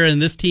last year. And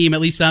this team,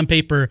 at least on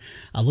paper,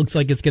 looks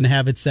like it's going to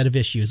have its set of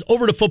issues.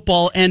 Over to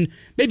football, and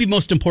maybe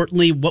most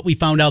importantly, what we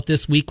found out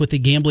this week with the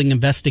gambling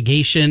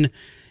investigation.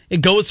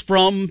 It goes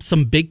from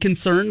some big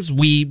concerns.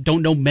 We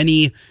don't know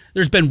many.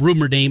 There's been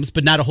rumor names,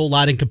 but not a whole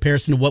lot in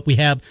comparison to what we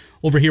have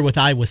over here with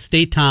Iowa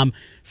State, Tom.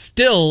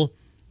 Still,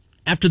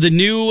 after the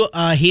new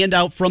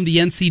handout from the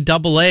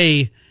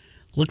NCAA,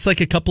 looks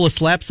like a couple of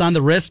slaps on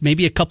the wrist,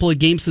 maybe a couple of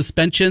game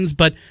suspensions,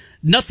 but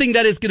nothing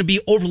that is going to be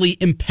overly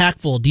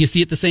impactful. Do you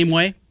see it the same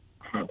way?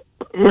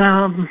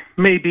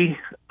 Maybe.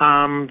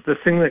 The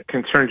thing that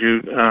concerns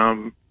you,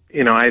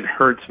 I'd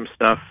heard some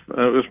stuff. It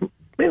was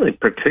mainly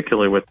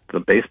particularly with the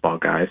baseball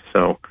guys,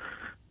 so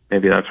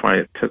maybe that's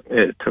why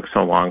it took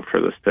so long for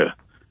this to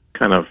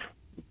kind of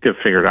get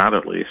figured out,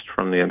 at least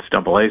from the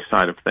NCAA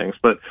side of things.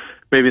 But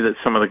maybe that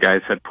some of the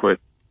guys had put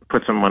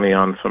some money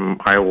on some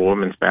Iowa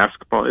women's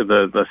basketball,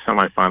 the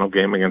semifinal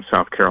game against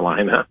South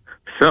Carolina.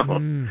 So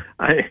and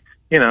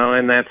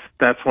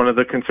that's one of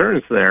the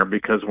concerns there,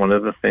 because one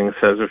of the things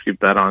says if you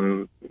bet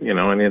on,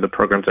 any of the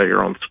programs at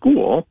your own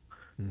school,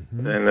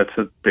 then it's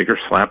a bigger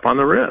slap on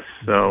the wrist.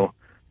 So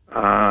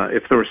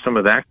if there was some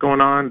of that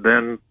going on,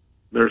 then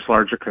there's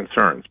larger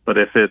concerns. But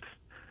if it's,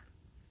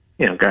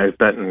 guys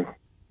betting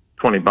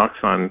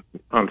 $20 on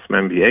some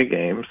NBA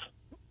games,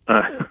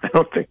 I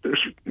don't think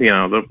there's,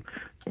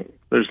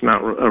 there's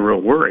not a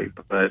real worry.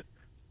 But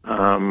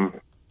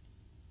I'm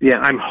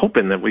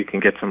hoping that we can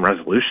get some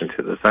resolution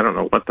to this. I don't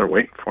know what they're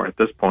waiting for at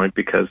this point,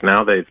 because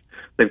now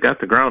they've got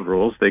the ground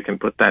rules. They can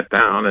put that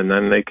down, and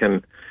then they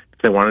can, if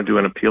they want to do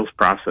an appeals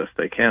process,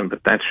 they can.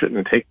 But that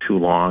shouldn't take too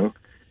long,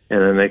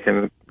 and then they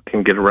can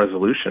get a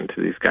resolution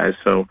to these guys,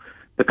 so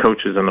the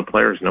coaches and the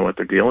players know what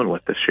they're dealing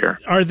with this year.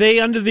 Are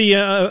they under the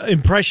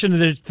impression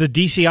that the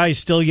DCI is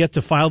still yet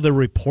to file their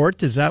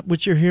report? Is that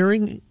what you're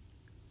hearing?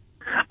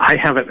 I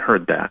haven't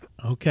heard that.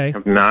 Okay.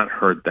 I've not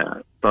heard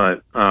that.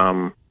 But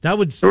there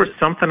was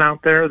something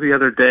out there the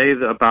other day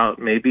about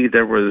maybe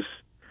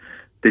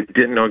they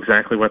didn't know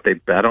exactly what they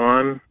bet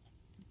on,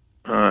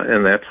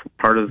 and that's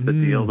part of the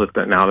deal,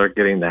 that now they're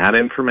getting that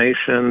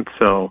information.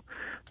 So,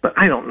 but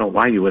I don't know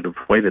why you would have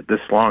waited this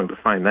long to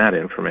find that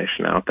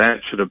information out. That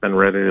should have been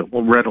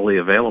readily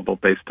available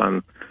based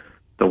on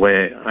the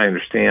way I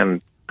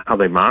understand how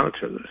they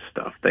monitor this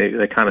stuff. They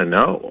kind of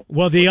know.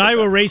 Well, the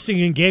Iowa Racing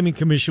and Gaming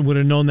Commission would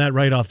have known that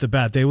right off the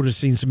bat. They would have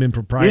seen some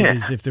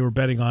improprieties if they were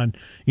betting on,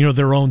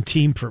 their own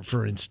team,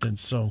 for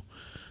instance. So,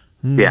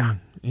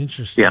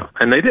 interesting. Yeah,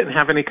 and they didn't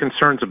have any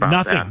concerns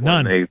about that.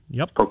 None. When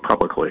they spoke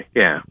publicly.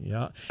 Yeah.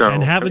 So,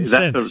 and haven't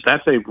since.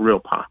 That's a real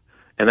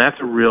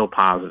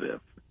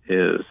positive.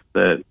 Is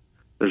that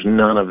there's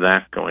none of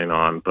that going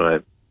on,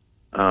 but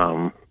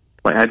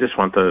I just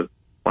want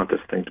this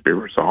thing to be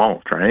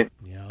resolved, right?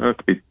 Yeah.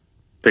 To be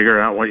figure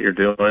out what you're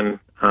doing.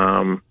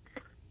 The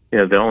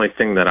only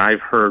thing that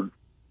I've heard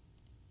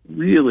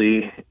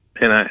really,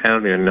 and I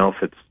don't even know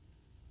if it's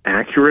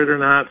accurate or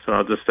not, so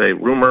I'll just say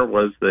rumor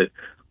was that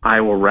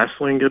Iowa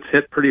wrestling gets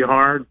hit pretty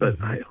hard, but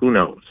who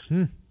knows?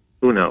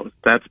 Who knows?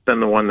 That's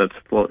been the one that's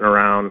floating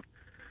around.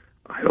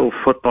 Iowa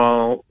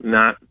football,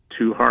 not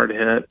too hard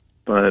hit.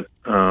 But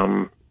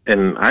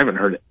and I haven't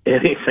heard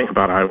anything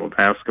about Iowa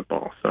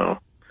basketball. So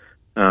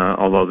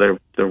although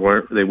they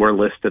were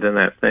listed in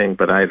that thing,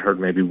 but I had heard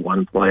maybe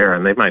one player,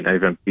 and they might not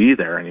even be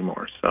there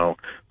anymore. So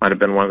might have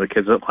been one of the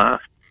kids that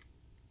left.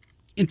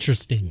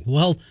 Interesting.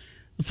 Well,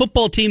 the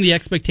football team, the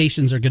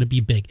expectations are going to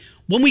be big.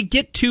 When we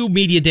get to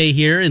Media Day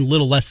here in a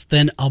little less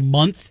than a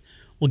month,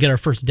 we'll get our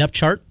first depth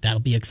chart. That'll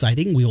be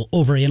exciting. We will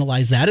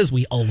overanalyze that, as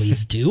we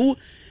always do.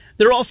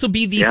 There'll also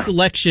be the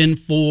selection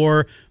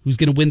for who's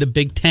going to win the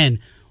Big Ten.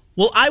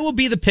 Will Iowa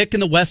be the pick in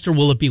the West, or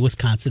will it be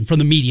Wisconsin from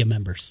the media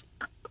members?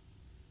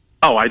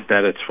 Oh, I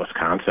bet it's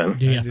Wisconsin.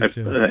 Yeah.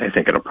 I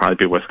think it'll probably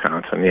be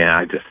Wisconsin. Yeah,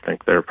 I just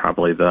think they're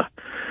probably the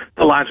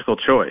logical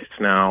choice.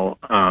 Now,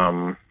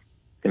 I'm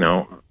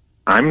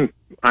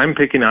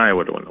picking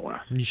Iowa to win the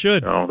West. You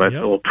should. So that's a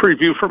little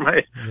preview for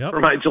my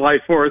July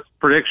 4th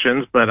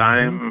predictions, but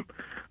I am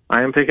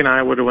picking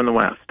Iowa to win the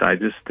West. I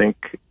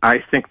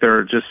think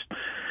they're just.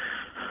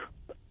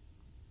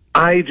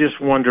 I just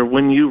wonder,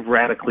 when you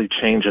radically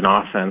change an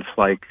offense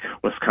like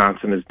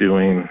Wisconsin is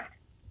doing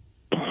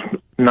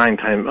 9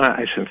 times,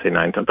 I shouldn't say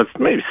 9 times, but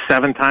maybe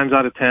 7 times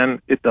out of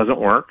 10, it doesn't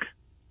work.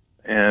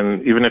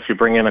 And even if you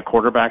bring in a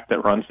quarterback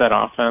that runs that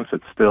offense,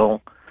 it's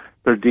still,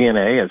 their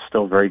DNA is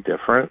still very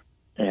different.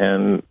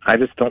 And I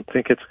just don't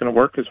think it's going to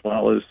work as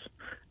well as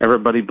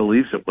everybody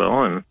believes it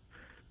will. And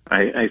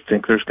I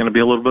think there's going to be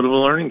a little bit of a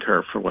learning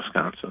curve for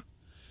Wisconsin.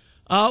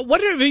 What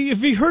have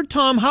you heard,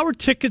 Tom? How are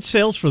ticket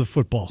sales for the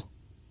football?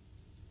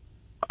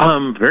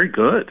 Very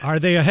good. Are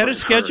they ahead of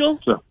schedule?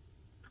 So,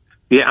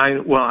 yeah,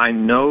 I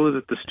know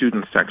that the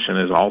student section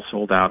is all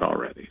sold out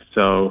already.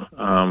 So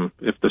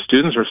if the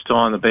students are still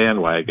on the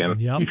bandwagon,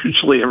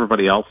 usually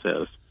everybody else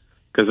is,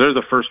 because they're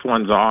the first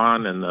ones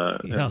on and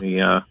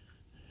the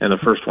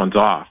first ones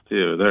off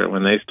too.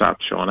 When they stop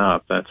showing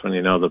up, that's when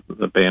you know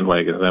the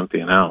bandwagon is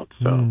emptying out.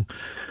 So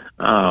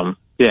I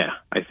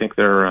think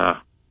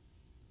they're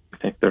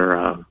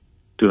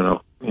doing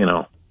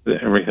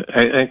everything.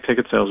 I think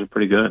ticket sales are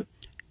pretty good.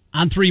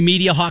 On 3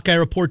 Media,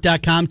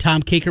 HawkeyeReport.com,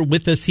 Tom Kakert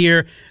with us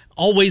here.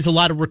 Always a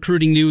lot of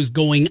recruiting news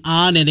going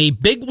on, and a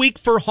big week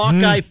for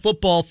Hawkeye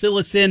football. Fill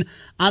us in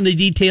on the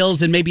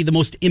details and maybe the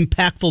most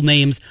impactful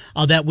names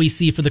that we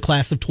see for the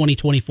class of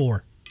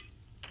 2024.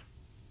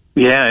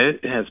 Yeah,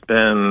 it has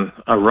been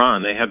a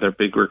run. They had their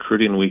big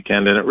recruiting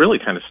weekend, and it really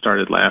kind of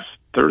started last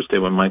Thursday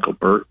when Michael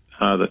Burt,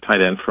 the tight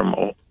end from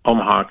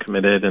Omaha,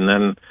 committed, and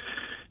then,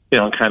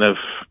 kind of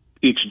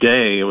each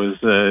day it was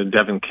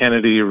Devin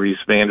Kennedy, Reese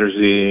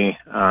Vanderzee,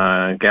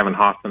 Gavin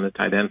Hoffman, the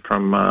tight end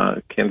from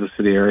Kansas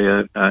City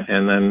area,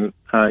 and then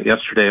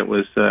yesterday it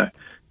was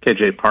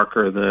KJ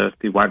Parker,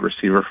 the wide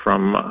receiver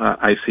from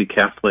IC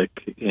Catholic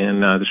in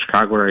the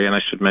Chicago area. And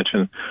I should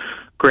mention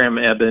Graham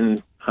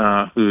Eben,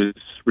 who's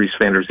Reese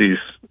Vanderzee's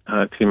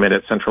teammate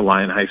at Central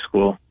Lyon High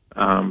School.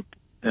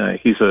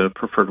 He's a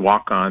preferred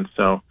walk-on,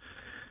 so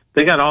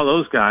they got all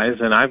those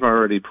guys, and I've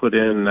already put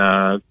in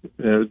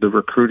the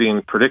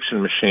recruiting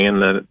prediction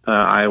machine that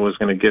Iowa's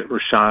going to get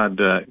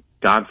Rashad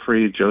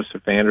Godfrey,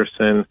 Joseph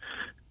Anderson,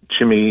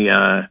 Jimmy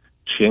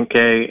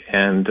Chienke,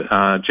 and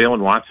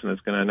Jalen Watson is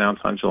going to announce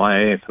on July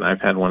 8th, and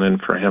I've had one in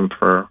for him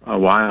for a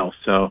while.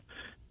 So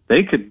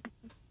they could,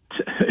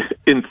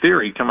 in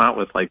theory, come out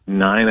with like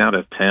 9 out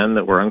of 10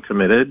 that were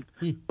uncommitted,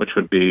 which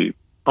would be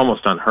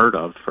almost unheard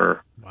of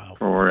for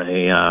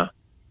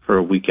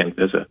a weekend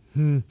visit.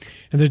 And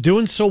they're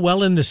doing so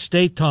well in the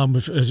state, Tom,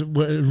 with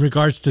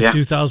regards to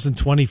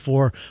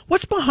 2024.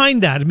 What's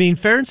behind that? I mean,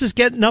 Ferentz is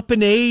getting up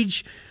in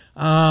age.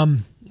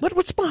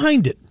 What's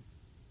behind it?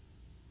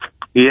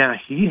 Yeah,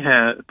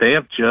 they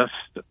have just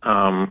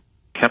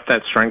kept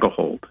that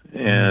stranglehold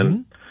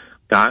and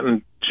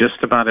gotten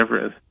just about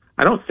every.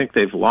 I don't think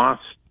they've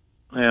lost.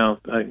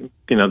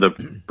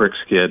 The Bricks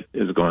kid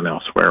is going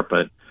elsewhere,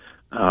 but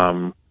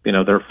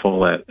they're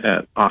full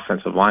at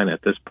offensive line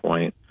at this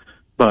point.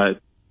 But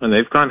when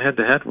they've gone head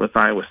to head with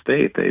Iowa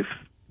State, they've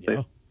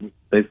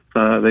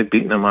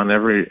beaten them on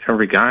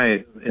every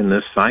guy in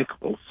this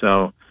cycle.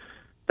 So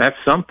that's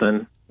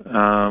something.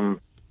 I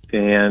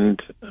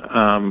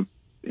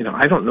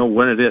don't know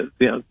what it is.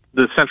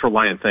 The Central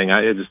Lyon thing,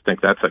 I just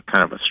think that's a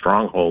kind of a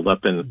stronghold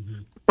up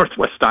in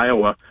Northwest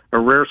Iowa, a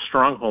rare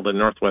stronghold in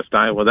Northwest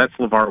Iowa. That's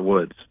LeVar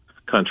Woods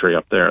country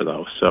up there,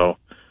 though. So,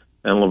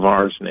 and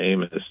LeVar's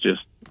name is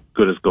just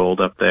good as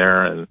gold up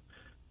there, and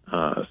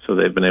so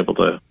they've been able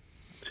to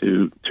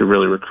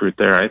really recruit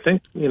there. I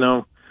think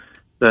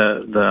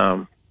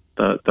the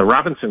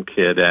Robinson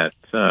kid at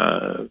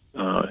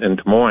in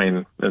Des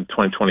Moines, the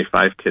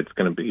 2025 kid's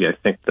going to be, I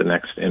think, the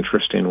next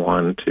interesting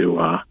one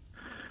to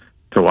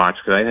watch,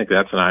 because I think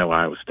that's an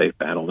Iowa State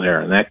battle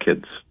there, and that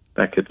kid's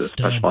a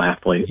special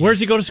athlete. Where does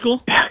he go to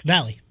school?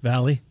 Valley.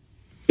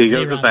 He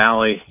goes to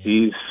Valley.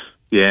 He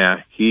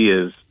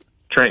is.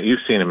 Trent, you've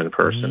seen him in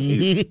person.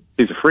 He's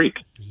a freak.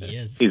 He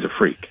is. He's a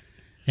freak.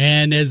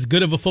 And as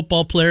good of a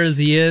football player as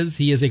he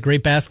is a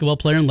great basketball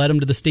player and led him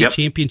to the state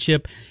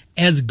championship.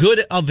 As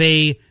good of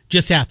a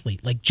just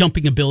athlete, like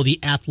jumping ability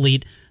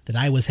athlete that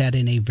Iowa's had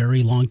in a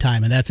very long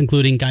time. And that's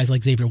including guys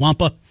like Xavier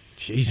Wampa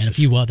and a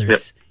few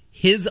others. Yep.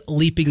 His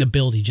leaping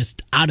ability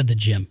just out of the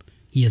gym,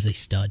 he is a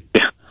stud.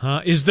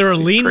 Yeah. Is there a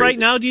lean right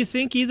now, do you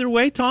think, either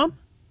way, Tom?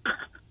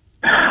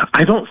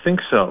 I don't think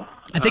so.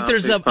 I think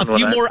there's a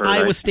few more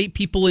Iowa State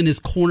people in his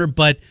corner,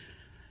 but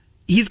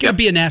he's going to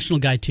be a national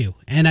guy too.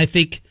 And I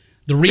think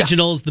the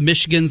regionals, the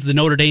Michigans, the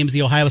Notre Dames,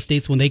 the Ohio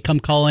States, when they come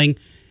calling,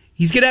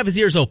 he's going to have his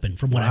ears open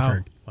from what I've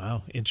heard.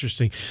 Wow,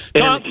 interesting.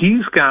 Tom,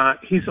 and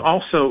he's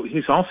also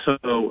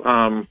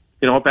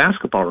a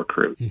basketball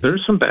recruit. Mm-hmm.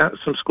 There's some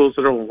schools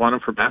that will want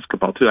him for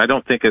basketball too. I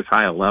don't think as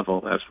high a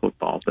level as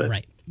football, but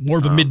right, more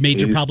of a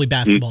mid-major, probably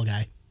basketball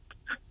guy.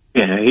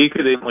 Yeah, he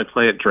could only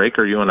play at Drake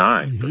or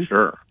UNI, for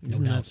sure.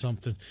 That's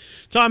something.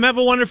 Tom, have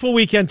a wonderful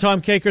weekend.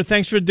 Tom Kakert,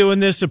 thanks for doing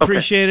this.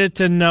 Appreciate it,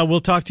 and we'll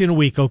talk to you in a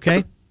week,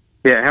 okay?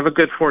 Yeah, have a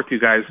good 4th, you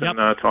guys, and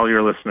to all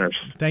your listeners.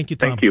 Thank you,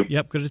 Tom. Thank you.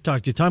 Yep, good to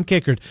talk to you. Tom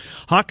Kakert,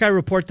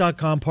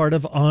 HawkeyeReport.com, part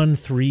of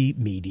On3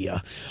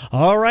 Media.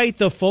 All right,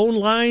 the phone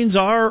lines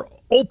are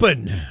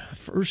open.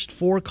 First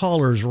 4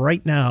 callers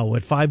right now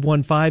at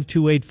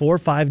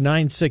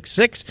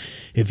 515-284-5966.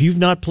 If you've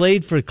not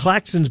played for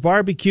Claxon's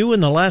Barbecue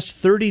in the last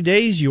 30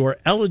 days, you are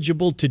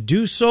eligible to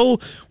do so.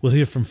 We'll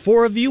hear from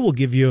 4 of you. We'll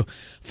give you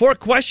 4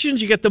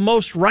 questions. You get the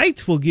most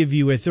right, we'll give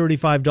you a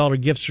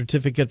 $35 gift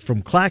certificate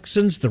from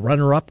Claxon's. The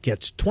runner-up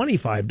gets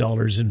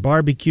 $25 in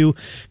barbecue.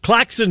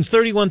 Claxon's,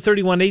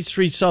 3131 8th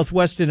Street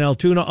Southwest in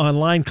Altoona.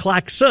 Online,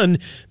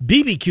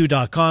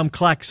 ClaxonBBQ.com,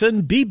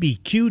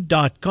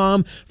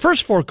 ClaxonBBQ.com.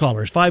 First 4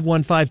 callers,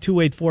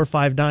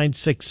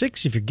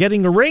 515-284-5966. If you're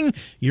getting a ring,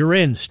 you're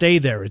in. Stay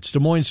there. It's Des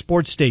Moines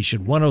Sports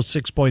Station,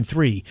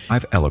 106.3.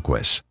 I've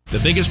Eloquist. The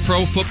biggest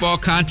pro football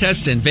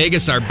contests in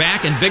Vegas are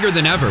back and bigger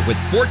than ever with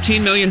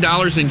 $14 million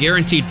in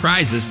guaranteed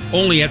prizes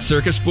only at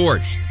Circa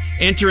Sports.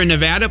 Enter in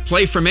Nevada,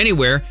 play from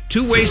anywhere,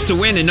 2 ways to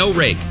win and no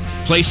rake.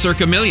 Play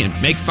Circa Million,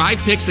 make 5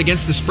 picks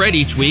against the spread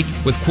each week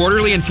with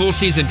quarterly and full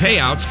season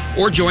payouts,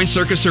 or join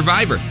Circa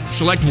Survivor.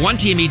 Select one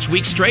team each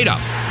week straight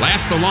up.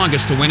 Last the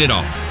longest to win it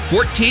all.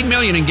 $14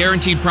 million in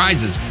guaranteed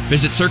prizes.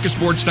 Visit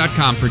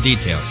circasports.com for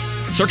details.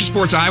 Circa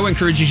Sports Iowa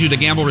encourages you to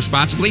gamble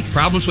responsibly.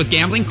 Problems with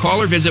gambling? Call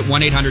or visit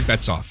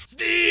 1-800-BETS-OFF.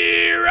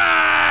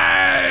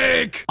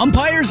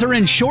 Umpires are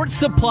in short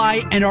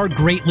supply and are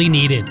greatly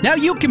needed. Now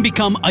you can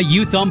become a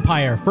youth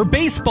umpire for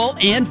baseball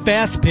and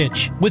fast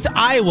pitch with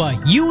Iowa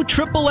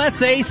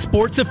USSSA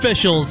Sports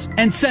Officials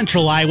and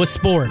Central Iowa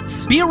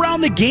Sports. Be around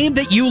the game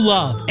that you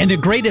love and the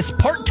greatest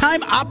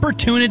part-time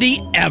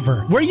opportunity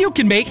ever, where you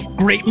can make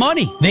great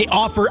money. They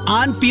offer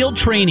on-field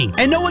training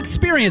and no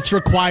experience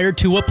required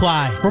to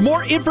apply. For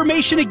more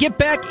information to get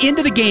back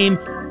into the game,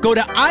 go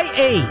to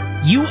IAUSO.com.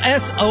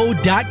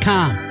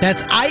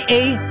 That's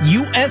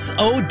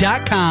IAUSO.com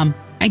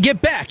and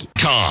get back.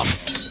 Tom.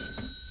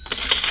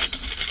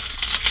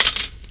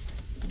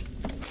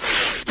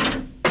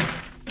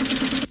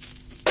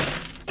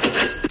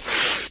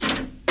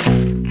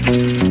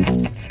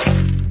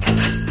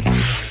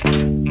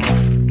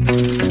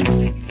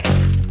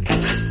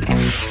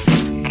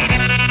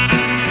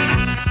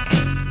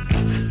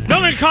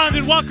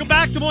 Condon, welcome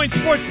back to Des Moines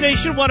Sports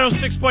Station,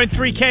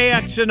 106.3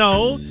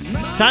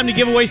 KXNO. Time to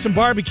give away some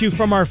barbecue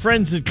from our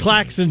friends at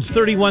Claxon's,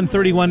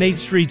 3131 8th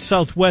Street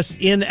Southwest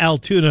in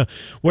Altoona,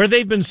 where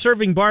they've been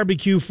serving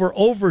barbecue for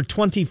over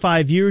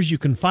 25 years. You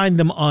can find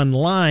them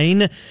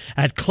online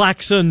at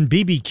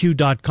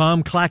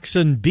ClaxonBBQ.com,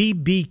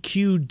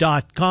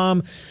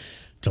 ClaxonBBQ.com.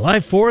 July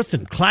 4th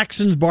and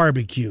Claxon's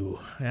Barbecue.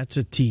 That's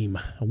a team,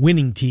 a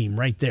winning team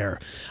right there.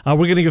 We're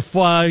going to give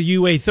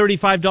you a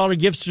 $35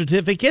 gift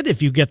certificate.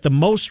 If you get the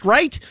most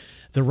right,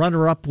 the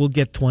runner-up will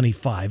get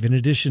 $25. In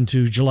addition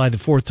to July the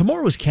 4th,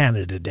 tomorrow is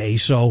Canada Day.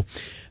 So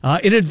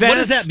in advance... What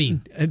does that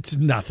mean? It's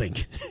nothing.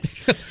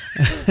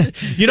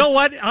 You know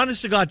what?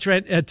 Honest to God,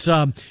 Trent, it's...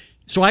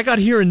 So I got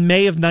here in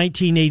May of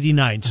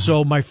 1989.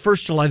 So my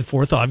first July the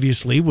 4th,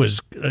 obviously,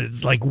 was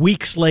like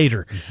weeks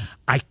later.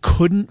 I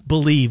couldn't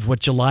believe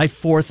what July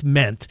 4th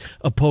meant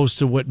opposed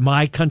to what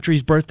my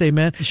country's birthday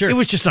meant. Sure. It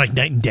was just like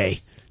night and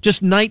day.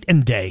 Just night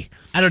and day.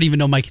 I don't even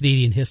know my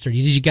Canadian history.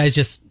 Did you guys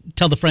just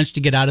tell the French to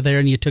get out of there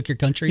and you took your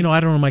country? You know, I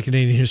don't know my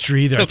Canadian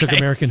history either. Okay. I took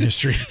American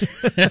history.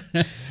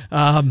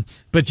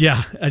 But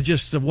yeah,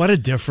 just what a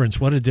difference.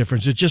 What a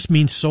difference. It just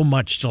means so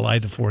much, July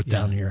the 4th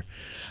down here.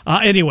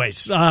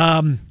 Anyways,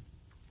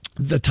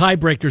 the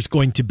tiebreaker is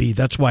going to be,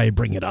 that's why I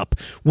bring it up,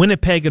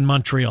 Winnipeg and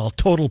Montreal,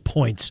 total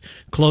points,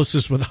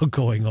 closest without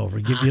going over.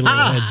 Give you a little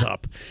heads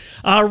up.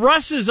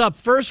 Russ is up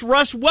first.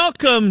 Russ,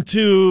 welcome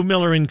to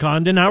Miller and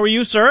Condon. How are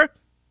you, sir?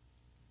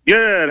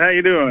 Good. How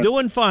you doing?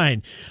 Doing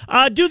fine.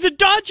 Do the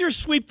Dodgers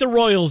sweep the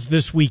Royals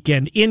this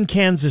weekend in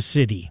Kansas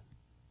City?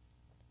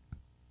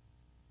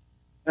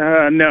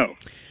 No.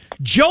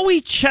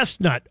 Joey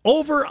Chestnut,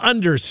 over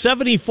under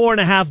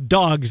 74.5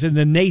 dogs in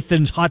the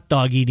Nathan's hot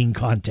dog eating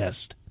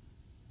contest.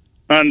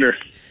 Under.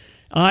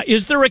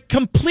 Is there a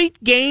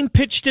complete game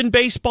pitched in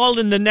baseball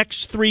in the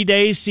next 3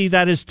 days? See,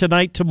 that is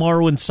tonight,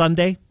 tomorrow, and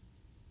Sunday?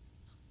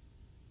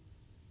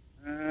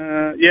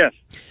 Yes.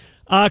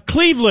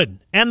 Cleveland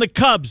and the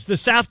Cubs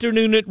this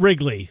afternoon at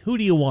Wrigley. Who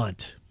do you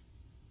want?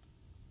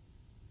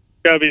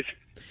 Cubbies.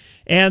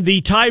 And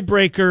the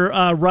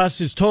tiebreaker,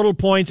 Russ, is total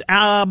points.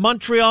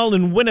 Montreal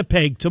and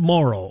Winnipeg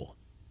tomorrow.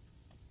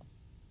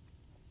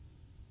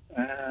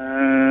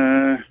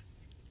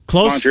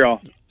 Close.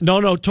 Montreal.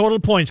 No,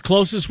 total points.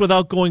 Closest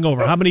without going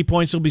over. How many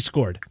points will be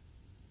scored?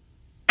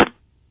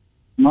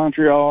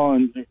 Montreal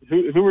and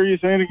who were you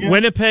saying again?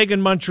 Winnipeg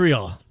and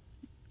Montreal.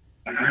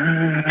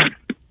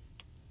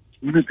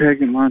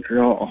 Winnipeg and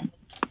Montreal.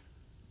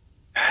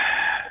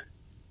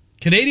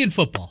 Canadian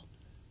football.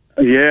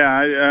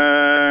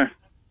 Yeah,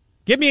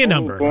 Give me a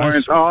number,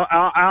 Russ.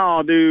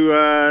 I'll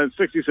do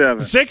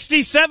 67.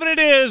 67 it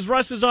is.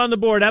 Russ is on the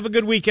board. Have a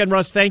good weekend,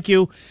 Russ. Thank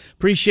you.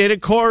 Appreciate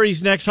it.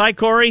 Corey's next. Hi,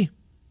 Corey.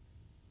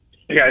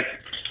 Hey,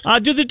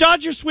 guys. Do the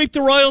Dodgers sweep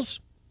the Royals?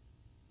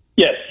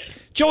 Yes.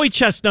 Joey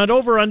Chestnut,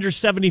 over under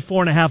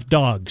 74.5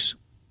 dogs.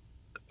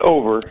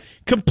 Over.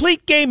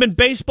 Complete game in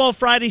baseball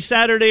Friday,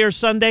 Saturday, or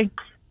Sunday?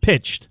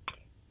 Pitched.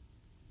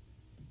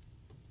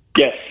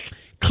 Yes.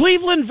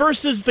 Cleveland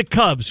versus the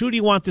Cubs. Who do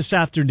you want this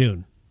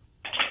afternoon?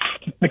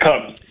 The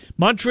Cubs.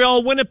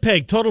 Montreal,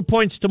 Winnipeg. Total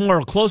points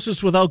tomorrow.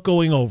 Closest without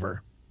going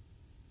over.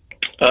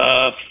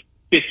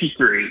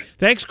 53.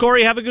 Thanks,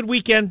 Corey. Have a good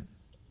weekend.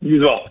 You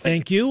as well.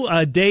 Thank you.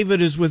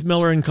 David is with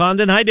Miller and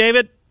Condon. Hi,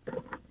 David.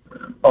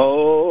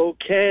 Oh,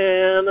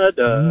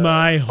 Canada.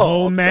 My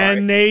home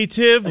and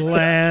native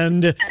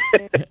land. Did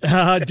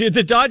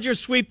the Dodgers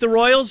sweep the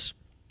Royals?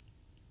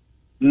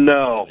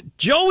 No.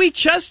 Joey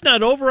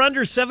Chestnut, over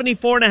under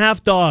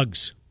 74.5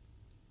 dogs.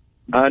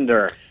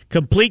 Under.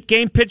 Complete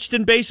game pitched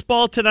in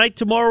baseball tonight,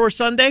 tomorrow, or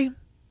Sunday?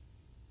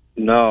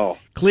 No.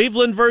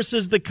 Cleveland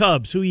versus the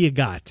Cubs. Who you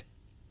got?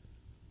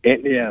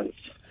 Indians.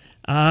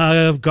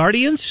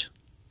 Guardians?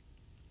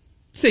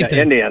 Same thing.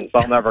 Indians.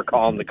 I'll never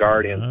call them the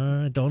Guardians.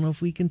 I don't know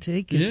if we can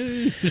take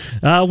it.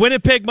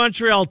 Winnipeg,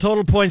 Montreal.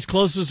 Total points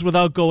closest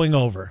without going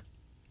over.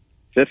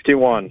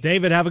 51.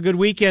 David, have a good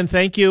weekend.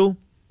 Thank you.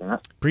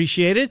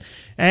 Appreciate it.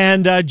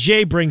 And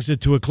Jay brings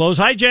it to a close.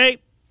 Hi, Jay.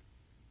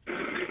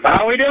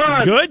 How we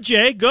doing? Good,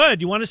 Jay.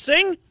 Good. You want to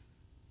sing?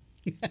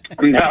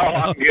 No,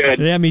 I'm good.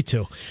 Yeah, me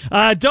too.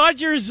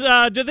 Dodgers,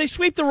 do they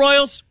sweep the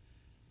Royals?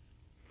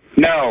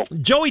 No.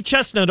 Joey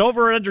Chestnut,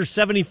 over or under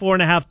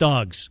 74.5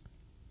 dogs.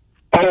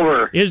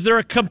 Over. Is there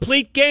a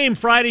complete game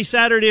Friday,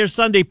 Saturday, or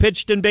Sunday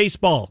pitched in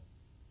baseball?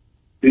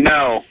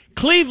 No.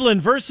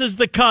 Cleveland versus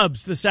the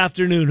Cubs this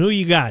afternoon. Who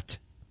you got?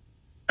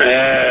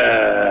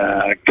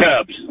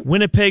 Cubs.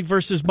 Winnipeg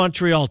versus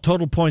Montreal.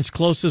 Total points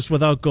closest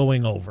without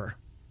going over.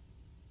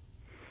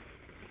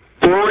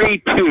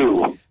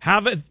 42.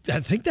 I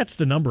think that's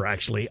the number,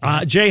 actually.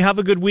 Jay, have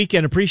a good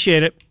weekend.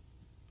 Appreciate it.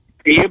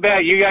 You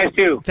bet. You guys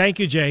too. Thank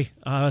you, Jay.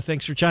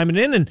 Thanks for chiming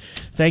in, and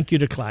thank you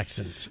to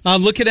Claxons.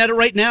 I'm looking at it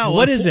right now.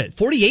 What is it?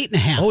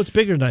 48.5. Oh, it's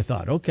bigger than I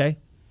thought. Okay.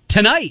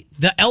 Tonight,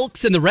 the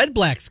Elks and the Red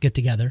Blacks get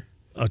together.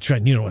 Oh,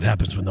 Trent, you know what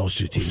happens when those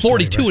two teams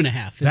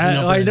 42.5 is the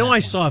number. I know I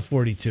saw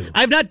 42.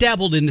 I've not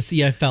dabbled in the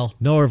CFL.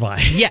 Nor have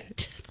I.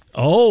 Yet.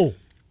 Oh.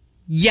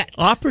 Yet.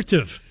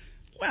 Operative.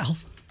 Well.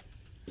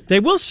 They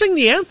will sing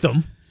the anthem.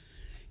 You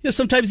know,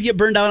 sometimes you get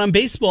burned out on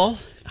baseball.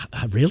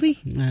 Really?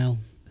 Well.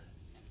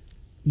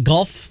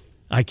 Golf.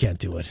 I can't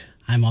do it.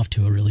 I'm off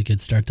to a really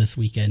good start this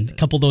weekend. A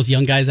couple of those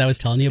young guys I was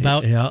telling you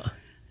about. Yeah.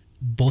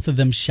 Both of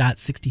them shot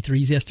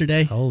 63s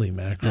yesterday. Holy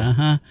mackerel.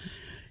 Uh-huh.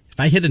 If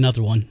I hit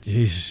another one.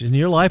 Jeez, and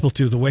you're liable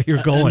to the way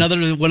you're going.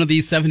 Another one of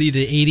these 70 to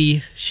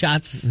 80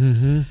 shots.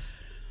 Mm-hmm.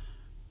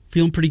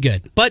 Feeling pretty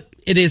good. But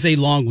it is a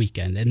long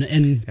weekend.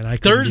 And I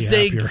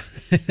Thursday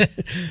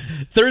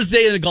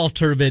Thursday in a golf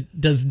tournament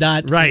does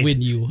not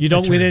win you. You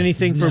don't win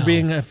anything for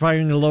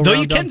firing a low round. Though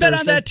you can bet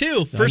on that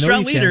too. First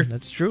round leader.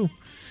 That's true.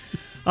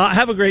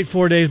 Have a great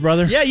 4 days,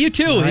 brother. Yeah, you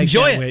too.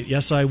 Enjoy it. Wait.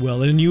 Yes, I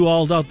will. And you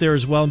all out there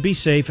as well. And be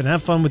safe and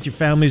have fun with your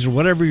families or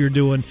whatever you're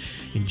doing.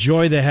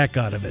 Enjoy the heck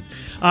out of it.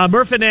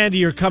 Murph and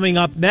Andy are coming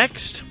up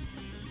next.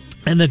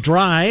 And the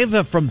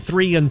drive from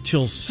 3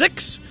 until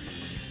 6.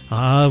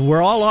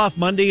 We're all off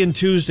Monday and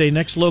Tuesday.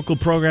 Next local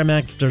program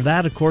after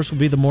that, of course, will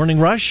be the Morning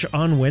Rush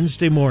on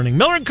Wednesday morning.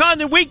 Miller and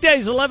Condon,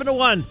 weekdays, 11 to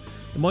 1.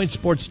 Des Moines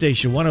Sports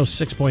Station,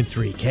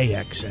 106.3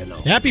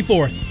 KXNO. Happy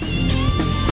 4th.